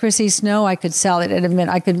today as Chrissy Snow? I could sell it.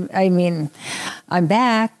 I'm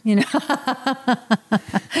back, you know.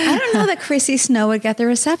 I don't know that Chrissy Snow would get the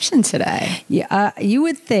reception today. Yeah, you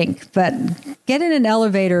would think, but get in an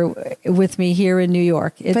elevator with me here in New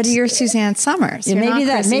York. But you're Suzanne Somers. Yeah, maybe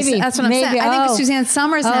that's what I'm saying. I think Suzanne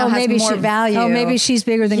Somers now has more value. Oh, maybe she's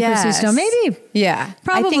bigger than Chrissy Snow. Maybe. Yeah.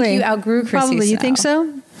 Probably. I think you outgrew Chrissy Probably. Snow. You think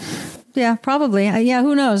so? Yeah, probably. Yeah,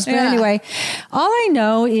 who knows? But anyway, all I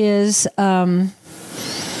know is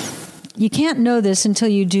you can't know this until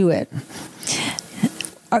you do it.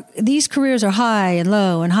 These careers are high and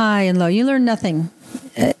low and high and low. You learn nothing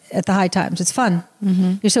at the high times. It's fun.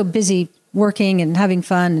 Mm-hmm. You're so busy working and having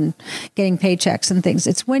fun and getting paychecks and things.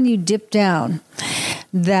 It's when you dip down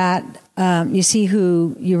that you see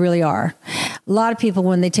who you really are. a lot of people,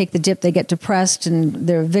 when they take the dip, they get depressed and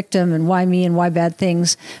they're a victim and why me and why bad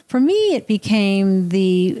things. For me, it became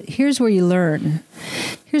here's where you learn.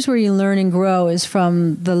 Here's where you learn and grow is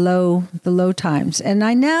from the low times. And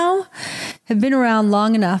I now have been around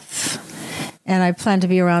long enough, and I plan to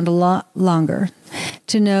be around a lot longer,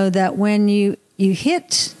 to know that when you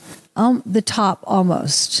hit the top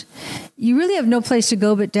almost, you really have no place to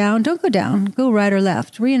go but down. Don't go down. Go right or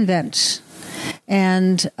left. Reinvent.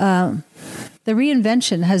 And the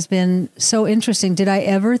reinvention has been so interesting. Did I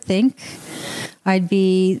ever think I'd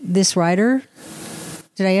be this writer?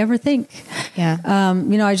 Did I ever think? Yeah.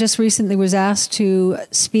 I just recently was asked to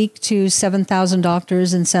speak to 7,000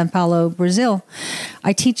 doctors in Sao Paulo, Brazil.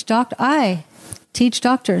 I teach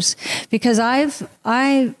doctors because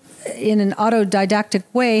I in an autodidactic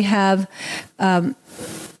way have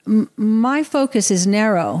my focus is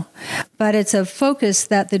narrow, but it's a focus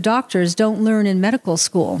that the doctors don't learn in medical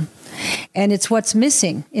school. And it's what's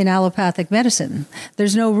missing in allopathic medicine.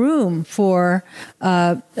 There's no room for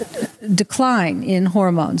decline in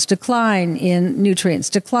hormones, decline in nutrients,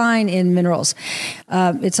 decline in minerals.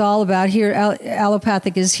 It's all about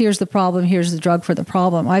allopathic is here's the problem, here's the drug for the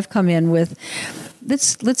problem. I've come in with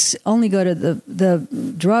let's only go to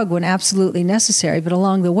the drug when absolutely necessary, but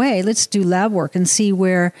along the way, let's do lab work and see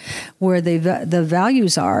where the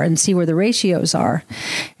values are and see where the ratios are.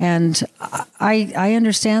 And I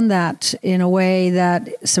understand that in a way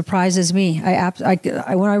that surprises me.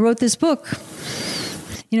 When I wrote this book,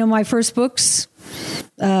 my first books,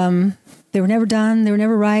 they were never done. They were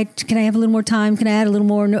never right. Can I have a little more time? Can I add a little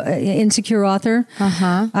more insecure author?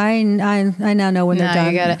 I now know when they're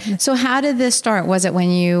done. You got it. So how did this start? Was it when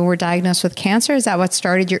you were diagnosed with cancer? Is that what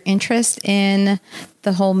started your interest in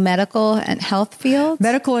the whole medical and health field?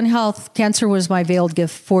 Medical and health, cancer was my veiled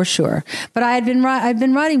gift for sure. But I've been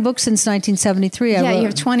writing books since 1973. You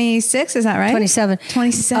have 26, is that right? 27.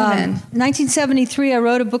 1973, I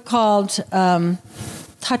wrote a book called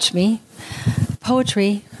Touch Me,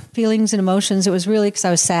 Poetry, Feelings and Emotions. It was really because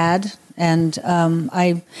I was sad, and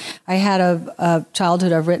I had a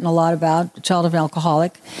childhood I've written a lot about, a child of an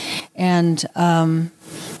alcoholic, and I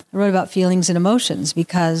wrote about feelings and emotions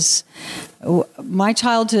because my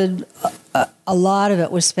childhood, a lot of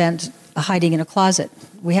it was spent hiding in a closet.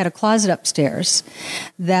 We had a closet upstairs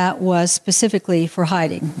that was specifically for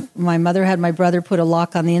hiding. My mother had my brother put a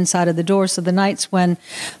lock on the inside of the door, so the nights when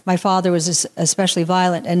my father was especially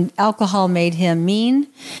violent, and alcohol made him mean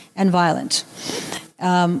and violent.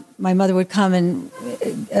 My mother would come and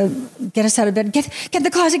get us out of bed, get in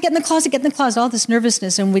the closet, get in the closet, get in the closet, all this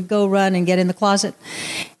nervousness, and we'd go run and get in the closet.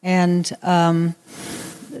 And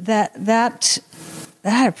that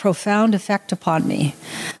had a profound effect upon me.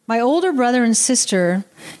 My older brother and sister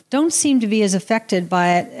don't seem to be as affected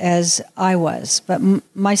by it as I was, but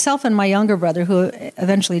myself and my younger brother, who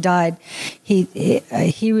eventually died, he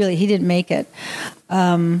didn't make it.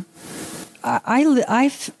 I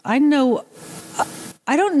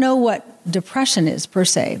don't know what depression is per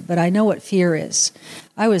se, but I know what fear is.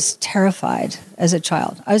 I was terrified as a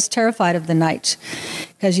child. I was terrified of the night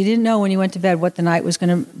because you didn't know when you went to bed what the night was going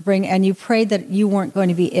to bring, and you prayed that you weren't going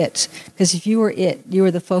to be it, because if you were it, you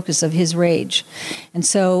were the focus of his rage. And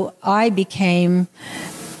so I became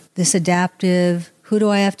this adaptive, who do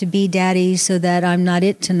I have to be, Daddy, so that I'm not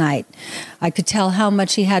it tonight? I could tell how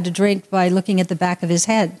much he had to drink by looking at the back of his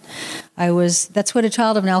head. That's what a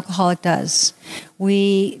child of an alcoholic does.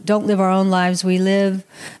 We don't live our own lives. We live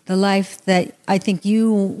the life that I think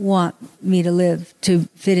you want me to live to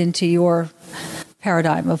fit into your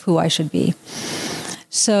paradigm of who I should be.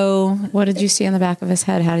 So, what did you see on the back of his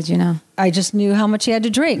head? How did you know? I just knew how much he had to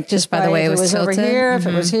drink, just by the way it was tilted. Over here, if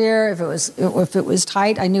it was here, if it was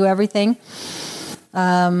tight, I knew everything.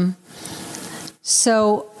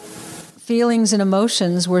 So feelings and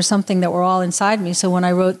emotions were something that were all inside me. So when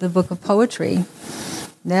I wrote the book of poetry,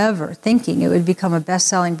 never thinking it would become a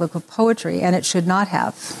best-selling book of poetry, and it should not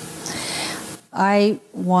have. I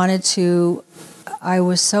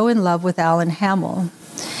was so in love with Alan Hamill,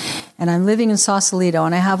 and I'm living in Sausalito,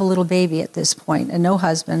 and I have a little baby at this point, and no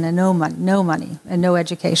husband, and no money, and no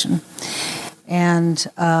education. And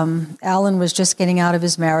Alan was just getting out of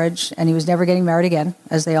his marriage, and he was never getting married again,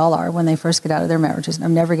 as they all are when they first get out of their marriages.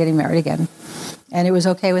 I'm never getting married again. And it was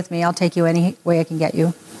okay with me. I'll take you any way I can get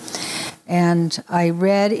you. And I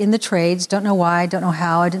read in the trades, don't know why, don't know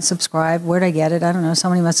how, I didn't subscribe. Where'd I get it? I don't know.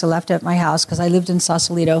 Somebody must have left it at my house because I lived in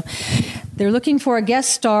Sausalito. They're looking for a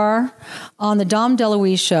guest star on the Dom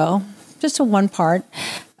DeLuise show, just a one part.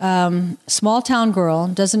 Small town girl,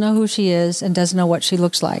 doesn't know who she is and doesn't know what she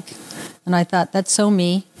looks like. And I thought, that's so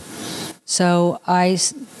me. So I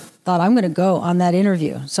thought, I'm going to go on that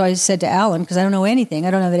interview. So I said to Alan, because I don't know anything,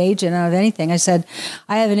 I don't have an agent, I don't have anything. I said,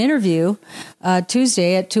 I have an interview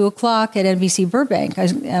Tuesday at 2:00 at NBC Burbank,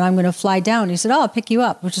 and I'm going to fly down. He said, I'll pick you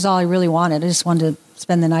up, which is all I really wanted. I just wanted to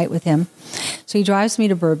spend the night with him. So he drives me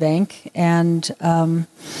to Burbank, and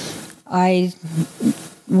I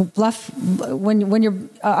bluff when you're.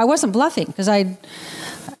 I wasn't bluffing because I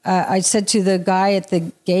said to the guy at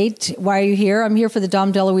the gate, why are you here? I'm here for the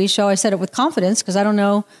Dom DeLuise show. I said it with confidence because I don't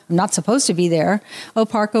know, I'm not supposed to be there. Oh,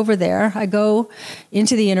 park over there. I go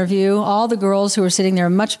into the interview. All the girls who were sitting there are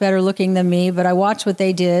much better looking than me, but I watched what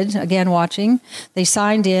they did, again, watching. They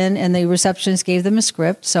signed in, and the receptionist gave them a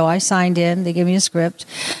script. So I signed in. They gave me a script.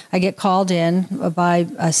 I get called in by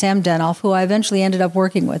Sam Denoff, who I eventually ended up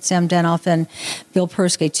working with. Sam Denoff and Bill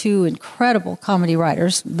Persky, two incredible comedy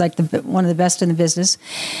writers, like one of the best in the business.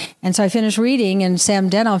 And so I finished reading, and Sam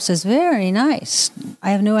Denoff says, very nice.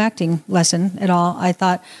 I have no acting lesson at all. I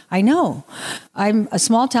thought, I know. I'm a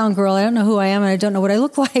small town girl. I don't know who I am, and I don't know what I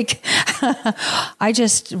look like. I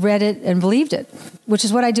just read it and believed it, which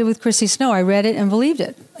is what I did with Chrissy Snow. I read it and believed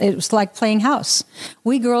it. It was like playing house.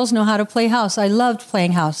 We girls know how to play house. I loved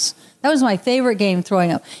playing house. That was my favorite game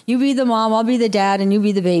throwing up. You be the mom, I'll be the dad, and you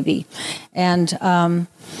be the baby. And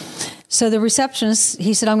so the receptionist,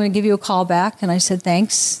 he said, I'm going to give you a call back. And I said,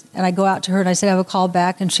 thanks. And I go out to her and I said, I have a call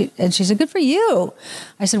back. And she said, good for you.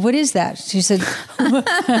 I said, what is that? She said,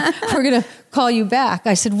 we're going to call you back.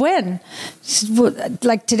 I said, when? She said, well,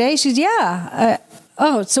 like today? She said, yeah.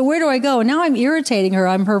 Oh, so where do I go? And now I'm irritating her.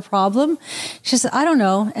 I'm her problem. She said, I don't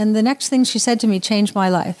know. And the next thing she said to me changed my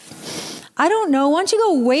life. I don't know. Why don't you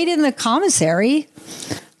go wait in the commissary?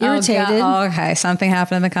 Irritated. Oh, okay. Something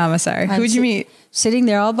happened in the commissary. Who'd you meet? Sitting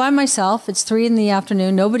there all by myself. It's 3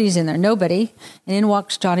 p.m. Nobody's in there. Nobody. And in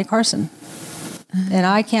walks Johnny Carson. And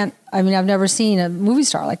I've never seen a movie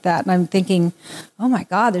star like that. And I'm thinking, oh my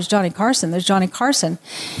God, there's Johnny Carson. There's Johnny Carson.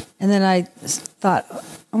 And then I thought,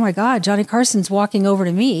 oh my God, Johnny Carson's walking over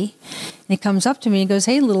to me. And he comes up to me and goes,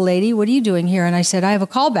 hey, little lady, what are you doing here? And I said, I have a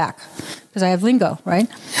callback because I have lingo, right?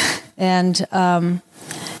 And Dom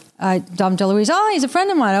DeLuise, he's a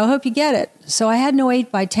friend of mine. I hope you get it. So I had no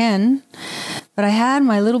 8x10, but I had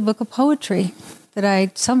my little book of poetry that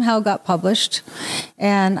I somehow got published,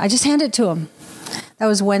 and I just handed it to him. That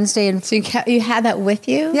was Wednesday. And so you had that with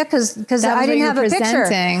you? Yeah, because I didn't have a picture.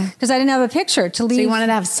 Because I didn't have a picture to leave. So you wanted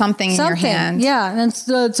to have something in your hand. Yeah, and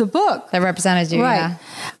it's a book. That represented you, right.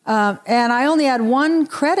 Yeah. And I only had one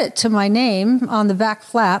credit to my name on the back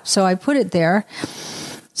flap, so I put it there.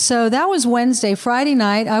 So that was Wednesday. Friday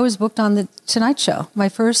night, I was booked on The Tonight Show, my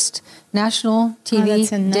first national TV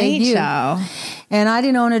debut. Show. And I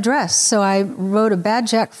didn't own a dress, so I wrote a bad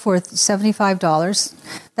check for $75.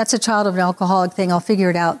 That's a child of an alcoholic thing. I'll figure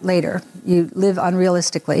it out later. You live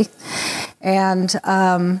unrealistically. And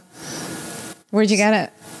where'd you get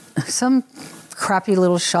it? Some crappy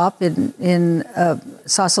little shop in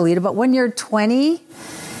Sausalito. But when you're 20...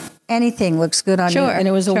 anything looks good on you. And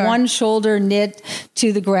it was a one-shoulder knit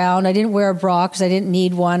to the ground. I didn't wear a bra because I didn't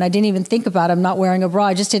need one. I didn't even think about I'm not wearing a bra.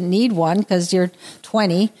 I just didn't need one because you're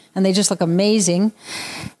 20 and they just look amazing.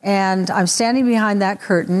 And I'm standing behind that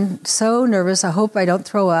curtain, so nervous. I hope I don't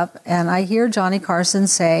throw up. And I hear Johnny Carson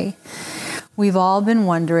say, we've all been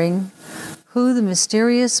wondering who the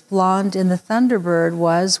mysterious blonde in the Thunderbird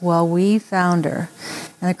was. Well, we found her.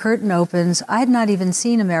 And the curtain opens. I had not even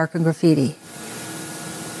seen American Graffiti.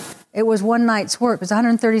 It was one night's work. It was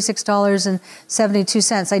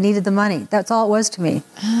 $136.72. I needed the money. That's all it was to me.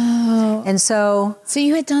 Oh. And so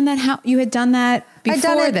you had done that. You had done that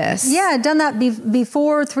before this? Yeah, I'd done that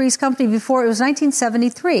before Three's Company. Before it was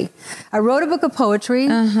 1973. I wrote a book of poetry.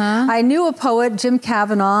 I knew a poet, Jim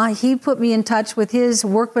Kavanaugh. He put me in touch with his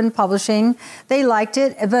Workman Publishing. They liked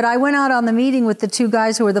it, but I went out on the meeting with the two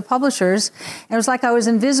guys who were the publishers, and it was like I was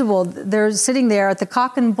invisible. They're sitting there at the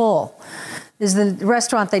Cock and Bull. Is the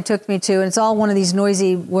restaurant they took me to, and it's all one of these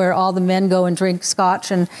noisy where all the men go and drink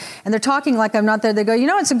scotch, and they're talking like I'm not there. They go,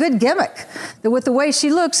 it's a good gimmick with the way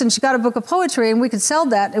she looks, and she got a book of poetry, and we could sell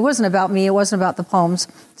that. It wasn't about me. It wasn't about the poems.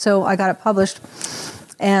 So I got it published,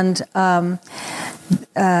 and I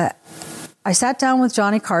sat down with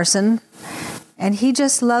Johnny Carson, and he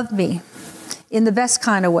just loved me in the best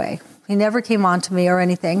kind of way. He never came on to me or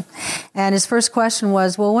anything. And his first question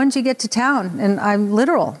was, well, when did you get to town? And I'm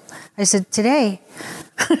literal. I said, today.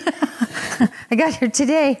 I got here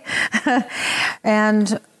today.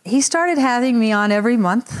 And he started having me on every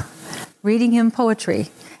month, reading him poetry.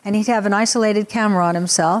 And he'd have an isolated camera on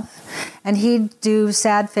himself. And he'd do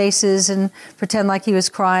sad faces and pretend like he was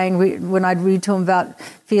crying when I'd read to him about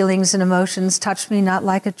feelings and emotions. Touch me not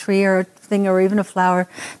like a tree or a thing or even a flower.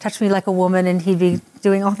 Touch me like a woman. And he'd be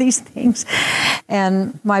doing all these things.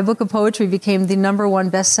 And my book of poetry became the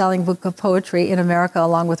 #1 best-selling book of poetry in America,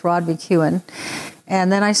 along with Rod McEwen.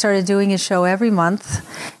 And then I started doing a show every month.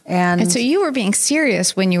 And so you were being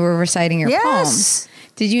serious when you were reciting your poems.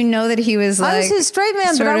 Did you know that he was like... I was his straight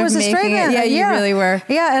man, but I was a straight man. Yeah, you really were.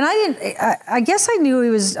 Yeah, and I guess I knew he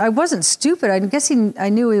was... I wasn't stupid. I guess I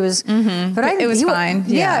knew he was... Mm-hmm. But it was fine.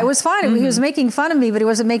 Yeah, it was fine. Mm-hmm. He was making fun of me, but he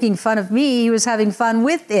wasn't making fun of me. He was having fun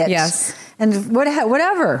with it. Yes. And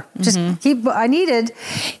whatever. Just I needed...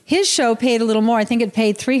 His show paid a little more. I think it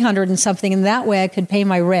paid $300 and something, and that way I could pay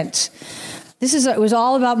my rent. It was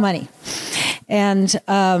all about money. And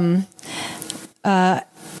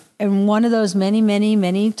one of those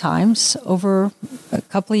many times over a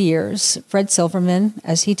couple of years, Fred Silverman,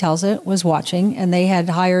 as he tells it, was watching, and they had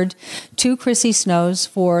hired 2 Chrissy Snows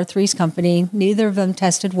for Three's Company. Neither of them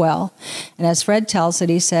tested well. And as Fred tells it,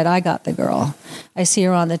 he said, I got the girl. I see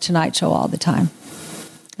her on The Tonight Show all the time.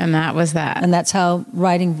 And that was that. And that's how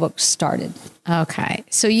writing books started. Okay.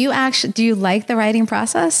 So do you like the writing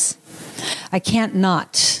process? I can't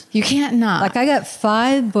not. You can't not. Like I got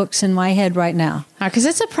 5 books in my head right now. Because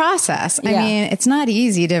it's a process. I mean, it's not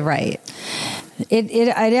easy to write. It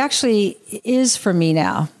actually is for me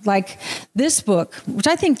now. Like this book, which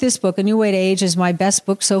I think this book, A New Way to Age, is my best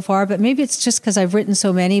book so far. But maybe it's just because I've written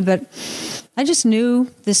so many. But I just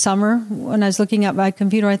knew this summer when I was looking at my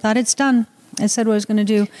computer, I thought it's done. I said what I was going to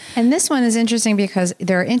do. And this one is interesting because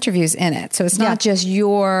there are interviews in it. So it's not just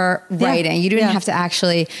your writing. You didn't have to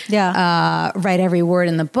actually write every word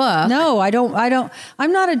in the book. No, I don't.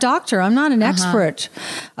 I'm not a doctor. I'm not an expert.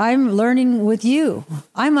 I'm learning with you.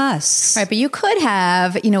 I'm us. Right. But you could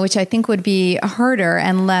have, which I think would be harder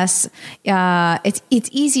and less, it's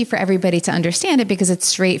easy for everybody to understand it because it's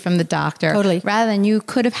straight from the doctor. Totally. Rather than you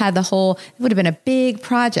could have had it would have been a big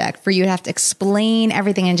project for you to have to explain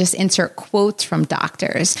everything and just insert quotes from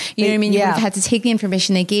doctors. You know what I mean? You would have had to take the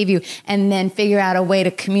information they gave you and then figure out a way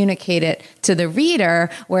to communicate it to the reader.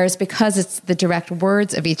 Whereas because it's the direct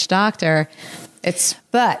words of each doctor,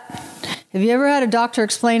 But have you ever had a doctor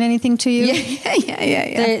explain anything to you?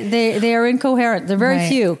 Yeah. They are incoherent. They're very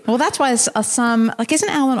few. Well, that's why isn't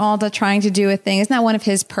Alan Alda trying to do a thing? Isn't that one of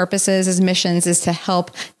his purposes, his missions, is to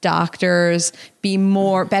help doctors be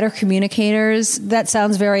better communicators? That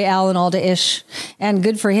sounds very Alan Alda-ish, and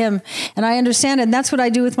good for him. And I understand it. And that's what I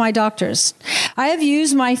do with my doctors. I have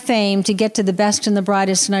used my fame to get to the best and the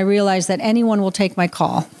brightest, and I realize that anyone will take my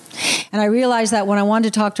call. And I realized that when I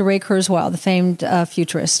wanted to talk to Ray Kurzweil, the famed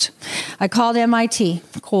futurist, I called MIT,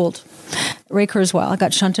 cold. Ray Kurzweil. I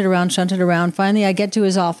got shunted around. Finally, I get to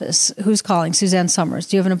his office. Who's calling? Suzanne Somers.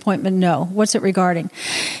 Do you have an appointment? No. What's it regarding?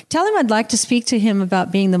 Tell him I'd like to speak to him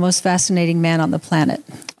about being the most fascinating man on the planet.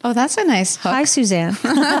 Oh, that's a nice hook. Hi, Suzanne.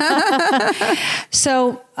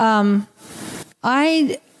 So,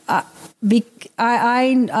 I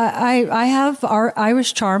have our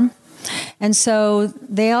Irish charm. And so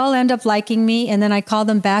they all end up liking me, and then I call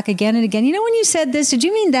them back again and again. When you said this, did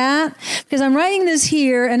you mean that? Because I'm writing this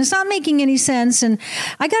here, and it's not making any sense, and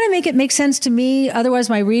I got to make it make sense to me, otherwise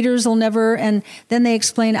my readers will never. And then they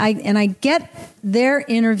explain, I get their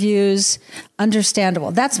interviews understandable.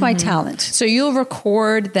 That's my talent. So you'll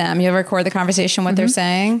record them. You'll record the conversation, what they're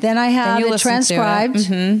saying. Then I have it transcribed.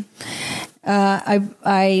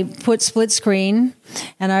 I put split screen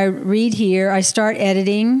and I read here. I start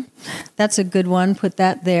editing. That's a good one. Put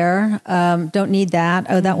that there. Don't need that.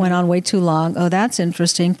 Oh, that went on way too long. Oh, that's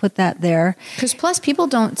interesting. Put that there. Because plus people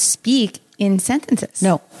don't speak in sentences.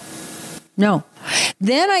 No.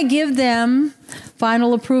 Then I give them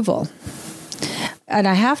final approval. And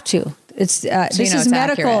I have to. This is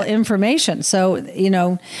medical accurate information. So,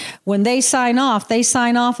 when they sign off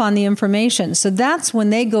on the information. So that's when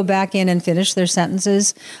they go back in and finish their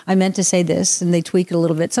sentences. I meant to say this, and they tweak it a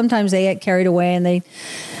little bit. Sometimes they get carried away and they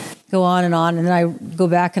go on. And then I go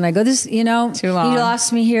back and I go, this, too long. You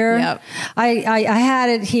lost me here. Yep. I had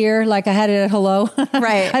it here, like I had it at hello.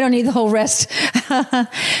 Right. I don't need the whole rest. Can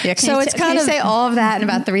you say all of that in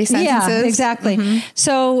about 3 sentences? Yeah, exactly.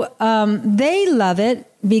 So they love it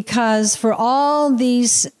because for all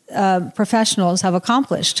these professionals have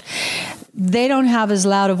accomplished, they don't have as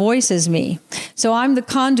loud a voice as me. So I'm the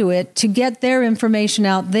conduit to get their information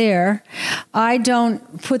out there. I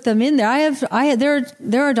don't put them in there.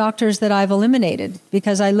 There are doctors that I've eliminated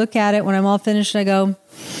because I look at it when I'm all finished and I go,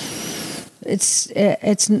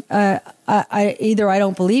 either I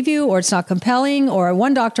don't believe you or it's not compelling. Or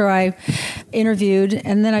one doctor I interviewed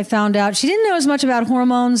and then I found out she didn't know as much about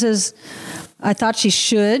hormones as I thought she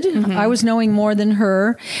should. I was knowing more than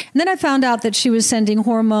her. And then I found out that she was sending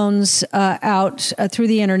hormones out through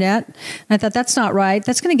the internet. And I thought, that's not right.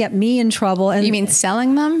 That's going to get me in trouble. And You mean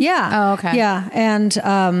selling them? Yeah. Oh, okay. Yeah. And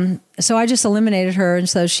so I just eliminated her. And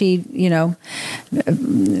so she,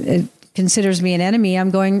 considers me an enemy. I'm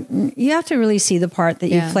going, you have to really see the part that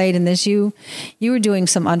you played in this. You were doing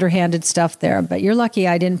some underhanded stuff there, but you're lucky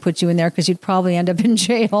I didn't put you in there because you'd probably end up in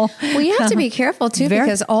jail. Well, you have to be careful too,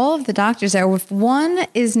 because all of the doctors there, if one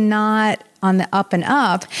is not on the up and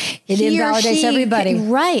up, it invalidates everybody.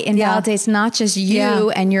 Right. Invalidates not just you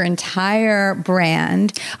and your entire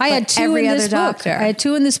brand. I had two in this book. I had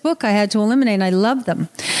two in this book I had to eliminate, and I loved them.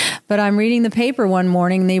 But I'm reading the paper one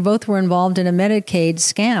morning, and they both were involved in a Medicaid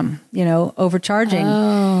scam, overcharging.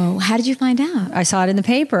 Oh, how did you find out? I saw it in the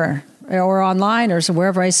paper or online or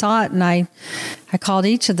wherever I saw it, and I called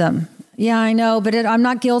each of them. Yeah, I know, but I'm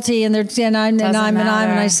not guilty, and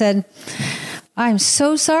I said, I'm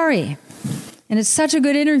so sorry. And it's such a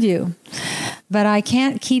good interview, but I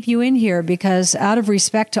can't keep you in here because out of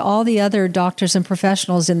respect to all the other doctors and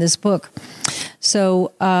professionals in this book.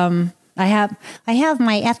 So I have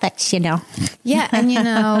my ethics, Yeah, and you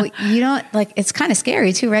don't it's kind of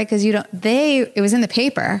scary too, right? Because it was in the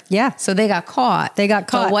paper. Yeah. So they got caught.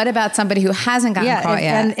 But what about somebody who hasn't gotten caught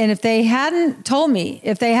yet? And if they hadn't told me,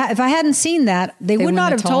 if I hadn't seen that, they would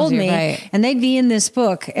not have told me, right. And they'd be in this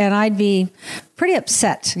book, and I'd be pretty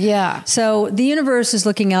upset. Yeah. So the universe is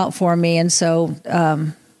looking out for me, and so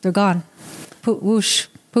they're gone. Whoosh,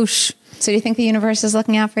 poosh. So do you think the universe is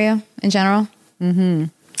looking out for you in general? Mm-hmm.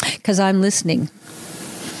 Because I'm listening.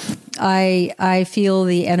 I feel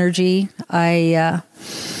the energy. I'd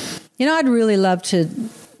really love to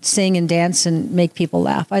sing and dance and make people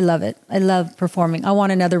laugh. I love it. I love performing. I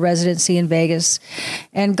want another residency in Vegas.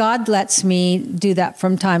 And God lets me do that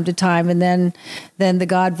from time to time. And then the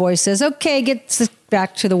God voice says, okay, get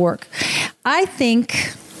back to the work. I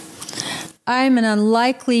think I'm an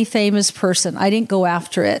unlikely famous person. I didn't go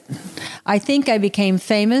after it. I think I became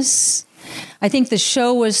famous. I think the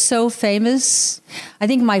show was so famous. I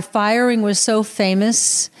think my firing was so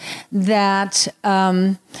famous that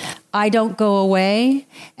I don't go away.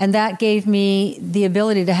 And that gave me the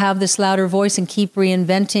ability to have this louder voice and keep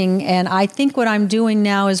reinventing. And I think what I'm doing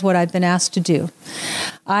now is what I've been asked to do.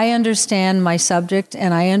 I understand my subject,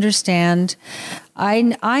 and I understand.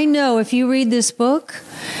 I know if you read this book,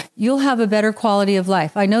 you'll have a better quality of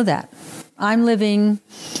life. I know that. I'm living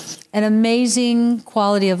an amazing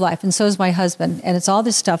quality of life, and so is my husband. And it's all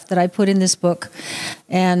this stuff that I put in this book.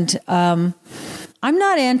 And I'm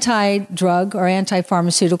not anti-drug or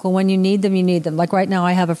anti-pharmaceutical. When you need them, you need them. Like right now,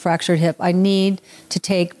 I have a fractured hip. I need to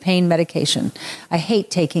take pain medication. I hate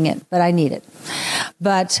taking it, but I need it.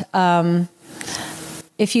 But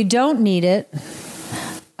if you don't need it,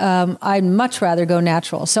 I'd much rather go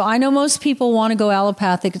natural. So I know most people want to go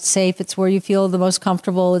allopathic. It's safe. It's where you feel the most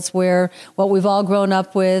comfortable. It's where what we've all grown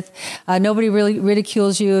up with. Nobody really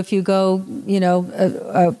ridicules you if you go,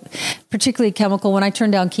 particularly chemical. When I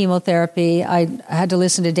turned down chemotherapy, I had to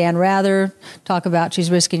listen to Dan Rather talk about she's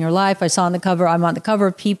risking her life. I saw on the cover, I'm on the cover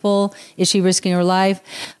of People. Is she risking her life?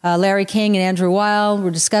 Larry King and Andrew Weil were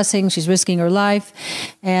discussing she's risking her life.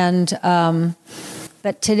 And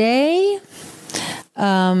but today,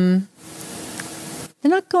 they're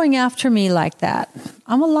not going after me like that.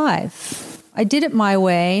 I'm alive. I did it my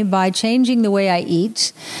way by changing the way I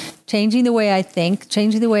eat, changing the way I think,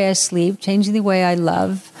 changing the way I sleep, changing the way I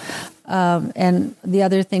love, and the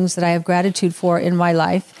other things that I have gratitude for in my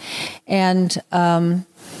life. And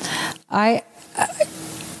I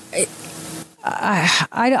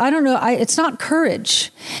don't know. It's not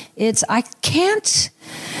courage. I can't.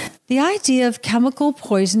 The idea of chemical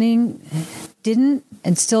poisoning didn't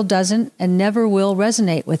and still doesn't and never will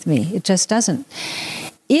resonate with me. It just doesn't.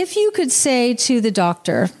 If you could say to the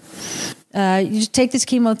doctor, you just take this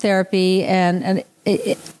chemotherapy, and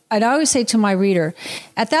I'd always say to my reader,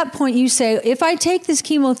 at that point you say, if I take this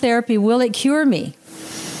chemotherapy, will it cure me?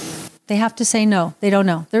 They have to say no. They don't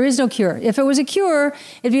know. There is no cure. If it was a cure,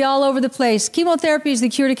 it'd be all over the place. Chemotherapy is the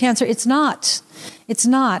cure to cancer. It's not. It's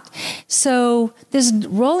not. So this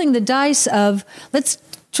rolling the dice of let's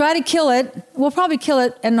try to kill it. We'll probably kill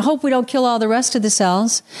it and hope we don't kill all the rest of the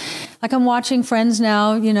cells. Like I'm watching Friends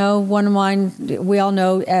now, one of mine, we all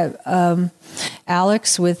know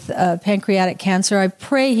Alex with pancreatic cancer. I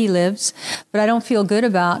pray he lives, but I don't feel good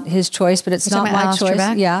about his choice, but it's not my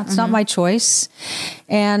choice. Yeah, it's not my choice.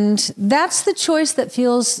 And that's the choice that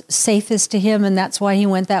feels safest to him, and that's why he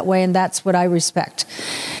went that way, and that's what I respect.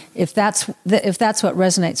 If that's what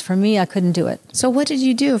resonates for me, I couldn't do it. So what did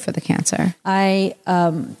you do for the cancer? I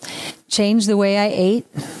changed the way I ate.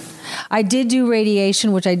 I did do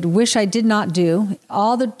radiation, which I wish I did not do.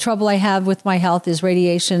 All the trouble I have with my health is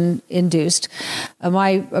radiation induced.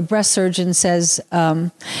 My breast surgeon says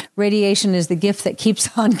radiation is the gift that keeps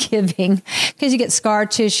on giving, because you get scar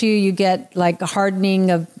tissue, you get like hardening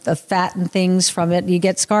of fat and things from it. You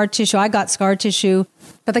get scar tissue. I got scar tissue.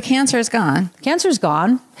 But the cancer is gone. Cancer's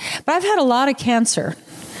gone. But I've had a lot of cancer.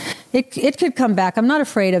 It could come back. I'm not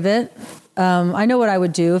afraid of it. I know what I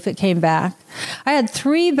would do if it came back. I had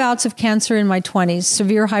 3 bouts of cancer in my 20s,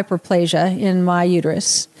 severe hyperplasia in my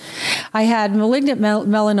uterus. I had malignant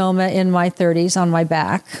melanoma in my 30s on my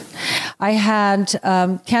back. I had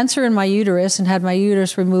cancer in my uterus and had my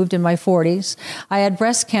uterus removed in my 40s. I had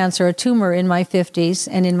breast cancer, a tumor, in my 50s.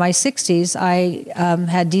 And in my 60s, I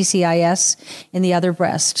had DCIS in the other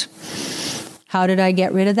breast. How did I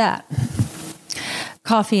get rid of that?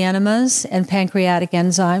 Coffee enemas and pancreatic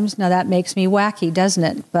enzymes. Now that makes me wacky, doesn't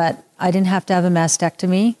it? But I didn't have to have a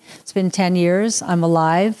mastectomy. It's been 10 years. I'm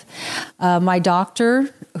alive. My doctor,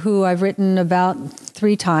 who I've written about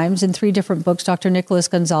 3 times in 3 different books, Dr. Nicholas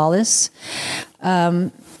Gonzalez,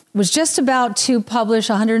 was just about to publish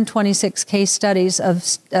 126 case studies of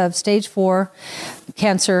stage 4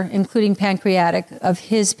 cancer, including pancreatic, of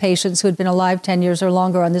his patients who had been alive 10 years or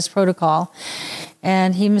longer on this protocol.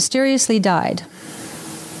 And he mysteriously died.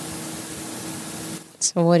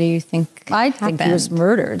 So what do you think I think he was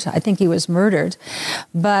murdered. I think he was murdered.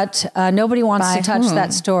 But nobody wants to touch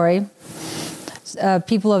that story.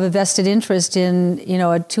 People have a vested interest in,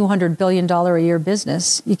 a $200 billion a year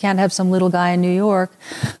business. You can't have some little guy in New York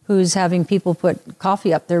who's having people put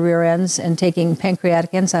coffee up their rear ends and taking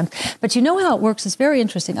pancreatic enzymes. But you know how it works? It's very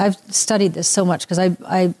interesting. I've studied this so much because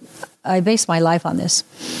I base my life on this.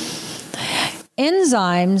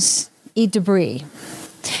 Enzymes eat debris.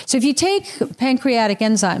 So if you take pancreatic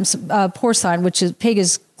enzymes, porcine, which is pig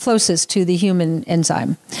is closest to the human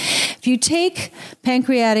enzyme. If you take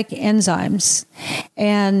pancreatic enzymes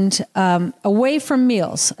and away from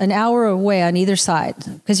meals, an hour away on either side,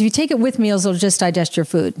 because if you take it with meals, it'll just digest your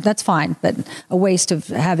food. That's fine, but a waste of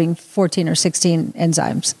having 14 or 16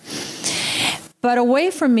 enzymes. But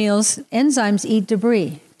away from meals, enzymes eat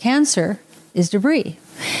debris. Cancer is debris.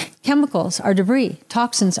 Chemicals are debris.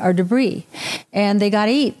 Toxins are debris. And they got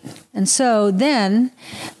to eat. And so then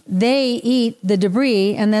they eat the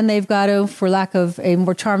debris, and then they've got to, for lack of a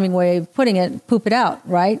more charming way of putting it, poop it out,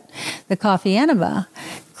 right? The coffee enema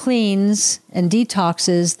cleans and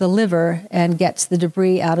detoxes the liver and gets the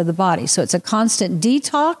debris out of the body. So it's a constant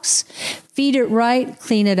detox. Feed it right,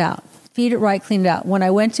 clean it out. Feed it right, clean it out. When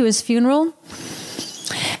I went to his funeral,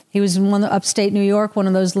 he was in upstate New York, one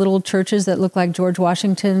of those little churches that looked like George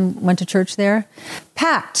Washington went to church there,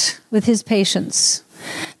 packed with his patients.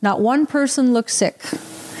 Not one person looked sick.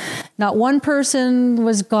 Not one person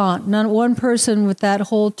was gaunt. Not one person with that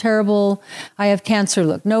whole terrible, I have cancer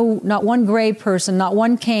look. No, not one gray person, not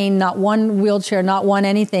one cane, not one wheelchair, not one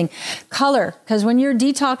anything. Color, because when you're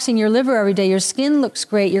detoxing your liver every day, your skin looks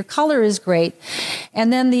great, your color is great.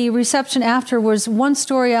 And then the reception after was one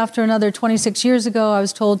story after another. 26 years ago, I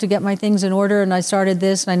was told to get my things in order, and I started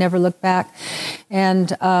this, and I never looked back.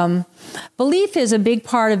 And belief is a big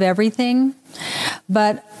part of everything.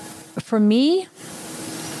 But for me,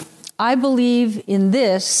 I believe in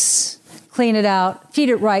this, clean it out, feed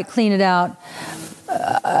it right, clean it out,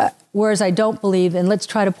 whereas I don't believe in let's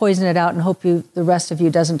try to poison it out and hope the rest of you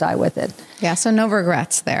doesn't die with it. Yeah, so no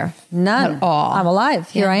regrets there. None. At all. I'm alive.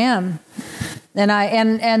 Here I am.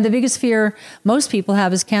 And the biggest fear most people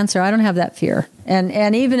have is cancer. I don't have that fear.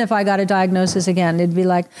 And even if I got a diagnosis again, it'd be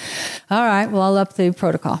like, all right, well, I'll up the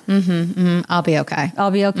protocol. I'll be okay. I'll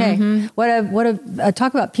be okay. What a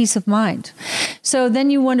talk about peace of mind. So then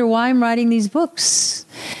you wonder why I'm writing these books,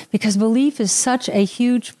 because belief is such a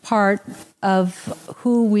huge part of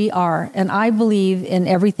who we are. And I believe in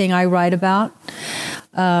everything I write about.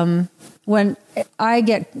 When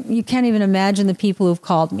you can't even imagine the people who've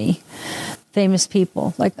called me. Famous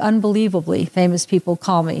people, like unbelievably famous people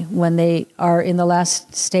call me when they are in the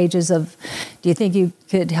last stages of, do you think you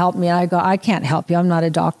could help me? I go, I can't help you. I'm not a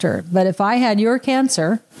doctor. But if I had your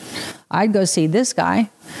cancer, I'd go see this guy.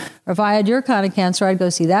 Or if I had your kind of cancer, I'd go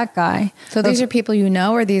see that guy. So these are people you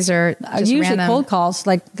know, or these are just usually random? Cold calls.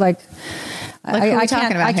 I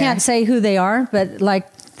can't say who they are, but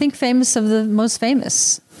think famous of the most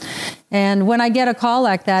famous. And when I get a call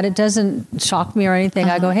like that, it doesn't shock me or anything.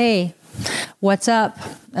 I go, hey, what's up?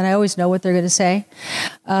 And I always know what they're going to say.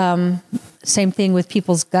 Same thing with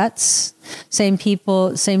people's guts. Same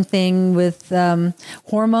thing with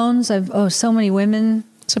hormones. So many women.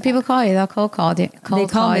 So people call you. They'll cold call you. They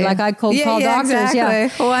call me like I cold call doctors. Exactly. Yeah.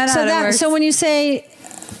 Why not? So when you say,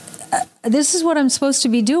 this is what I'm supposed to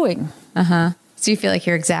be doing. So you feel like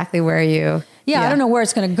you're exactly where you... Yeah, I don't know where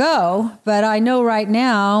it's going to go, but I know right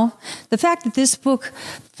now the fact that this book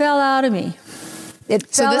fell out of me.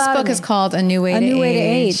 So this book is called A New Way to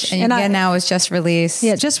Age. And again, now it's just released.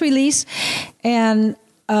 Yeah, just released. And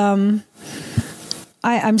I'm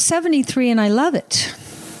 73 and I love it.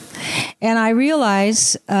 And I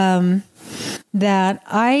realize that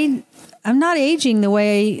I'm not aging the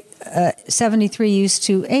way 73 used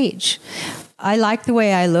to age. I like the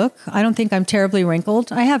way I look. I don't think I'm terribly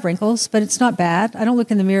wrinkled. I have wrinkles, but it's not bad. I don't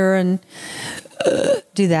look in the mirror and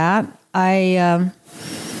do that. I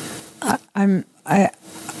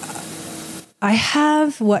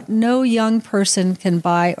have what no young person can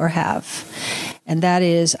buy or have, and that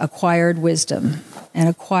is acquired wisdom and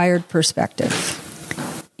acquired perspective.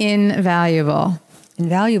 Invaluable.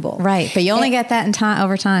 Right. But you only get that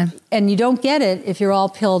over time. And you don't get it if you're all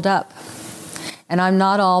pilled up. And I'm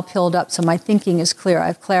not all pilled up, so my thinking is clear. I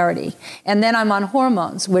have clarity. And then I'm on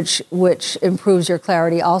hormones, which improves your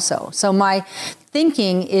clarity also. So my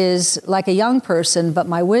thinking is like a young person, but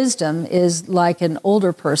my wisdom is like an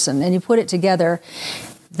older person. And you put it together,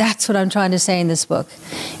 that's what I'm trying to say in this book.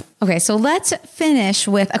 Okay, so let's finish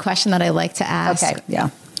with a question that I like to ask. Okay, yeah.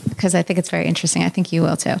 Because I think it's very interesting. I think you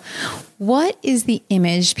will too. What is the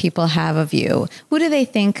image people have of you? Who do they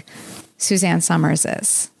think Suzanne Somers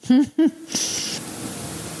is?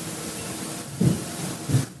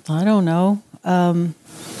 I don't know. I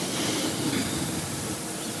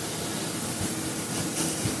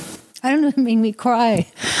don't know. It made me cry.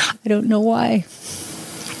 I don't know why.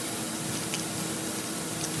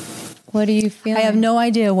 What do you feel? I have no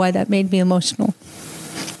idea why that made me emotional.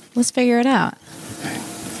 Let's figure it out.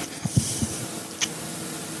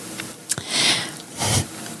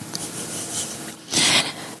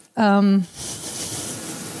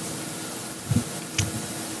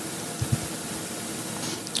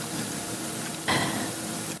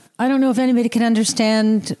 I don't know if anybody can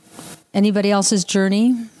understand anybody else's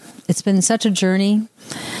journey. It's been such a journey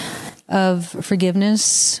of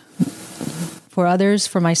forgiveness for others,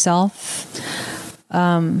 for myself.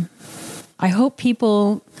 I hope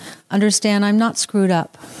people understand I'm not screwed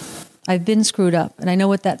up. I've been screwed up, and I know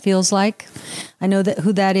what that feels like. I know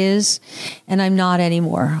who that is, and I'm not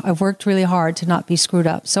anymore. I've worked really hard to not be screwed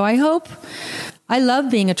up. So I love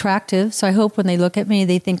being attractive, so I hope when they look at me,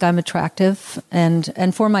 they think I'm attractive.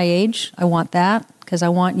 And for my age, I want that, because I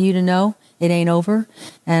want you to know it ain't over,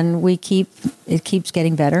 and it keeps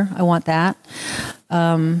getting better. I want that.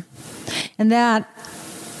 And that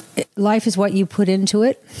life is what you put into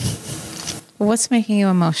it. What's making you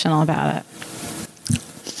emotional about it?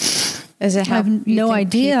 Is it how I have no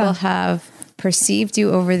idea. People have perceived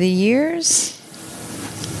you over the years?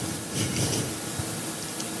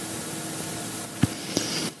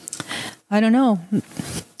 I don't know.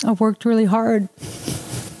 I've worked really hard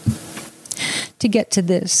to get to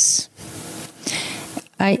this.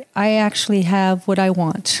 I actually have what I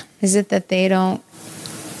want. Is it that they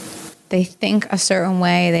think a certain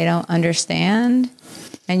way, they don't understand?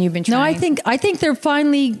 And you've been trying? No, I think they're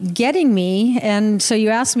finally getting me. And so you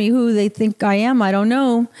ask me who they think I am. I don't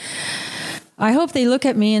know. I hope they look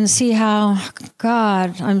at me and see how,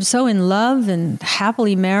 God, I'm so in love and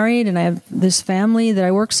happily married, and I have this family that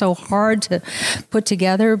I worked so hard to put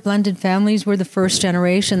together. Blended families. We're the first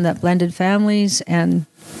generation that blended families, and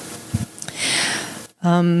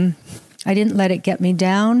I didn't let it get me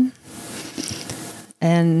down.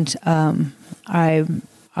 And I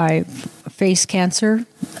faced cancer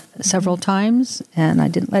several times, and I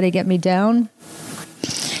didn't let it get me down.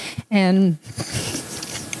 And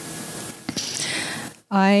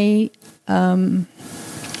I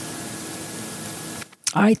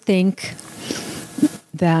think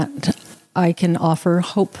that I can offer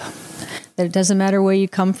hope. That it doesn't matter where you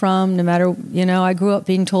come from, no matter, I grew up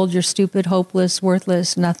being told you're stupid, hopeless,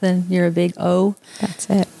 worthless, nothing. You're a big O. That's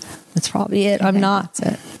it. That's probably it. I'm not.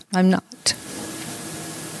 That's it. I'm not.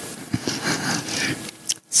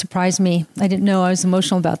 Surprised me. I didn't know I was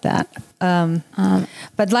emotional about that.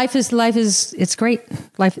 But life is it's great.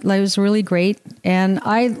 Life is really great. And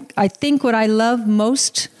I think what I love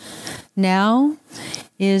most now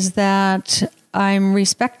is that I'm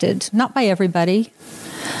respected, not by everybody,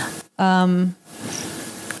 but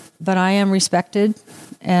I am respected,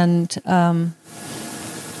 and man,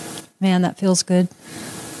 that feels good.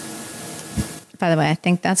 By the way, I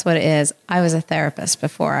think that's what it is. I was a therapist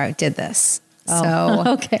before I did this. Oh,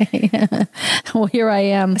 so okay. Well, here I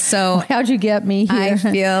am. So how'd you get me here? I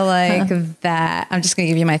feel like that. I'm just going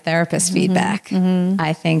to give you my therapist feedback. Mm-hmm.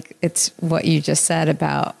 I think it's what you just said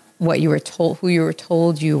about what you were told, who you were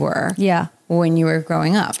told you were. Yeah. When you were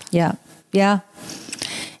growing up. Yeah. Yeah.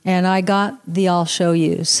 And I got the I'll show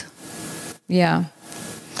yous. Yeah.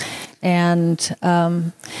 And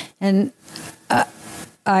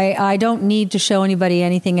I don't need to show anybody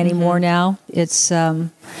anything anymore now. It's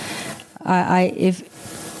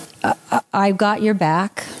I've got your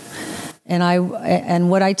back, and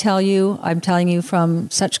what I tell you, I'm telling you from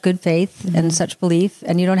such good faith and such belief,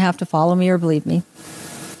 and you don't have to follow me or believe me.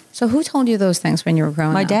 So who told you those things when you were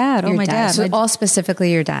growing My up? dad. Your My dad. So all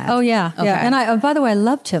specifically your dad. Oh yeah, Okay. yeah. And by the way, I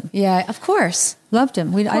loved him. Yeah, of course. Loved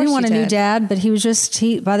him. I didn't want a new dad, but he was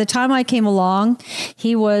by the time I came along,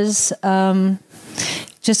 he was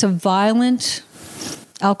just a violent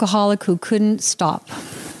alcoholic who couldn't stop.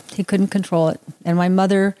 He couldn't control it. And my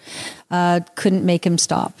mother couldn't make him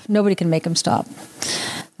stop. Nobody can make him stop.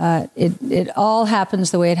 It all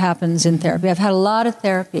happens the way it happens in therapy. I've had a lot of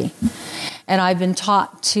therapy, and I've been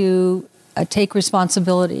taught to take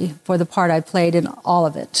responsibility for the part I played in all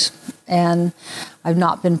of it. And I've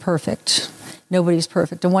not been perfect. Nobody's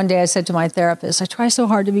perfect. And one day I said to my therapist, I try so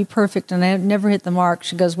hard to be perfect and I never hit the mark.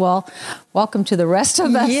 She goes, well, welcome to the rest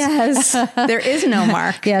of us. Yes. There is no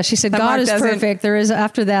mark. Yeah, she said, God is perfect. There is,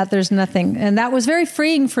 after that, there's nothing. And that was very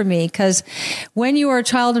freeing for me, because when you are a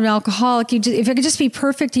child of an alcoholic, if it could just be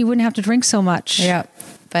perfect, you wouldn't have to drink so much. Yeah.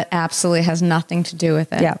 But absolutely has nothing to do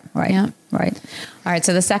with it. Yeah, right. Yeah. Right. All right.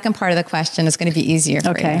 So the second part of the question is going to be easier for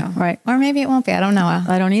you. Okay, right. Or maybe it won't be. I don't know.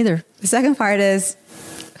 I don't either. The second part is,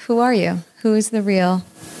 who are you? Who is the real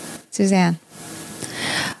Suzanne?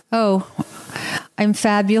 Oh, I'm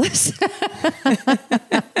fabulous.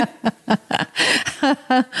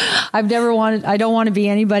 I don't want to be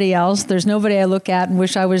anybody else. There's nobody I look at and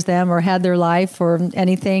wish I was them or had their life or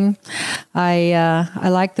anything. I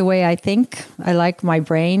like the way I think. I like my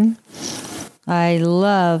brain. I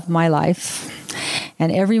love my life.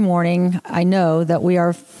 And every morning I know that we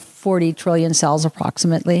are 40 trillion cells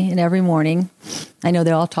approximately. And every morning I know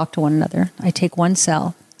they all talk to one another. I take one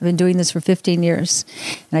cell. I've been doing this for 15 years.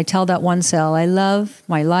 And I tell that one cell, I love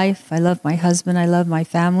my life. I love my husband. I love my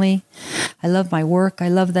family. I love my work. I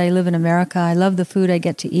love that I live in America. I love the food I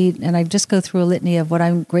get to eat. And I just go through a litany of what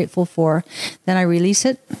I'm grateful for. Then I release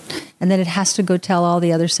it. And then it has to go tell all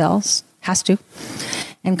the other cells. Has to.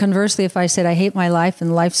 And conversely, if I said I hate my life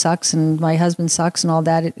and life sucks and my husband sucks and all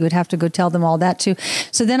that, it would have to go tell them all that too.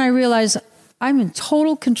 So then I realize I'm in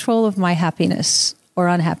total control of my happiness or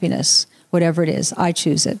unhappiness. Whatever it is, I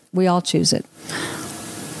choose it. We all choose it.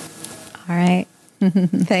 All right.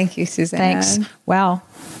 Thank you, Suzanne. Thanks. Wow.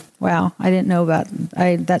 I didn't know about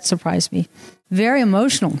that. Surprised me. Very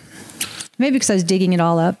emotional. Maybe because I was digging it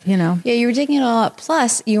all up, Yeah, you were digging it all up.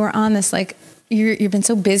 Plus, you were on this, you've been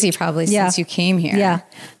so busy probably since you came here. Yeah.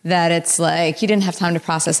 That it's like you didn't have time to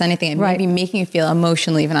process anything. And maybe making you feel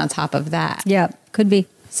emotional even on top of that. Yeah, could be.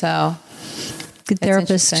 So, good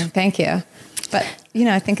therapist. Thank you. But,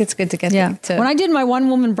 I think it's good to get to... When I did my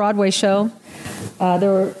one-woman Broadway show,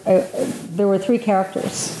 there were three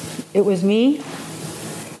characters. It was me,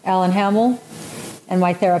 Alan Hamill, and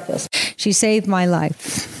my therapist. She saved my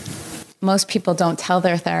life. Most people don't tell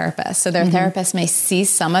their therapist. So their therapist may see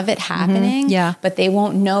some of it happening, but they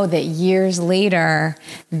won't know that years later,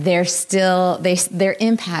 their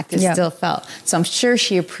impact is still felt. So I'm sure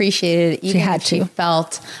she appreciated it, even if she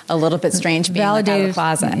felt a little bit strange being out of the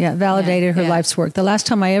closet. Yeah, validated her life's work. The last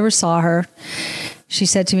time I ever saw her, she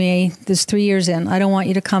said to me, this 3 years in, I don't want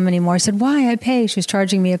you to come anymore. I said, why? I pay. She was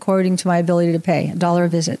charging me according to my ability to pay, $1 a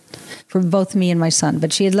visit for both me and my son.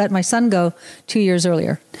 But she had let my son go 2 years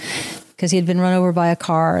earlier, because he had been run over by a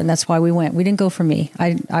car, and that's why we went. We didn't go for me.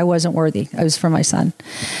 I wasn't worthy. I was for my son.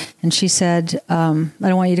 And she said, I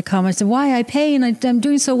don't want you to come. I said, why? I pay, and I'm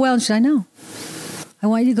doing so well. And she said, I know. I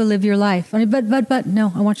want you to go live your life. I mean, but,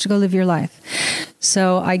 no, I want you to go live your life.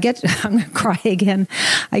 So I'm going to cry again.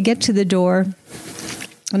 I get to the door,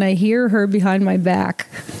 and I hear her behind my back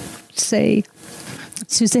say,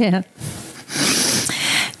 Suzanne.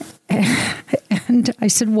 And I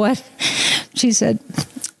said, what? She said,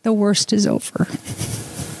 the worst is over.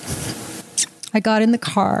 I got in the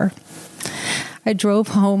car. I drove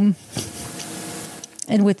home.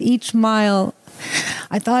 And with each mile,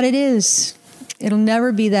 I thought it'll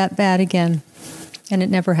never be that bad again. And it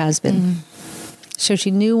never has been. So she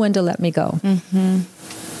knew when to let me go.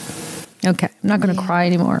 Okay, I'm not going to cry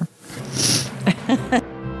anymore.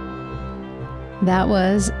 That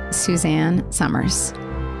was Suzanne Somers.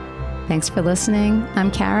 Thanks for listening. I'm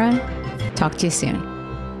Kara. Talk to you soon.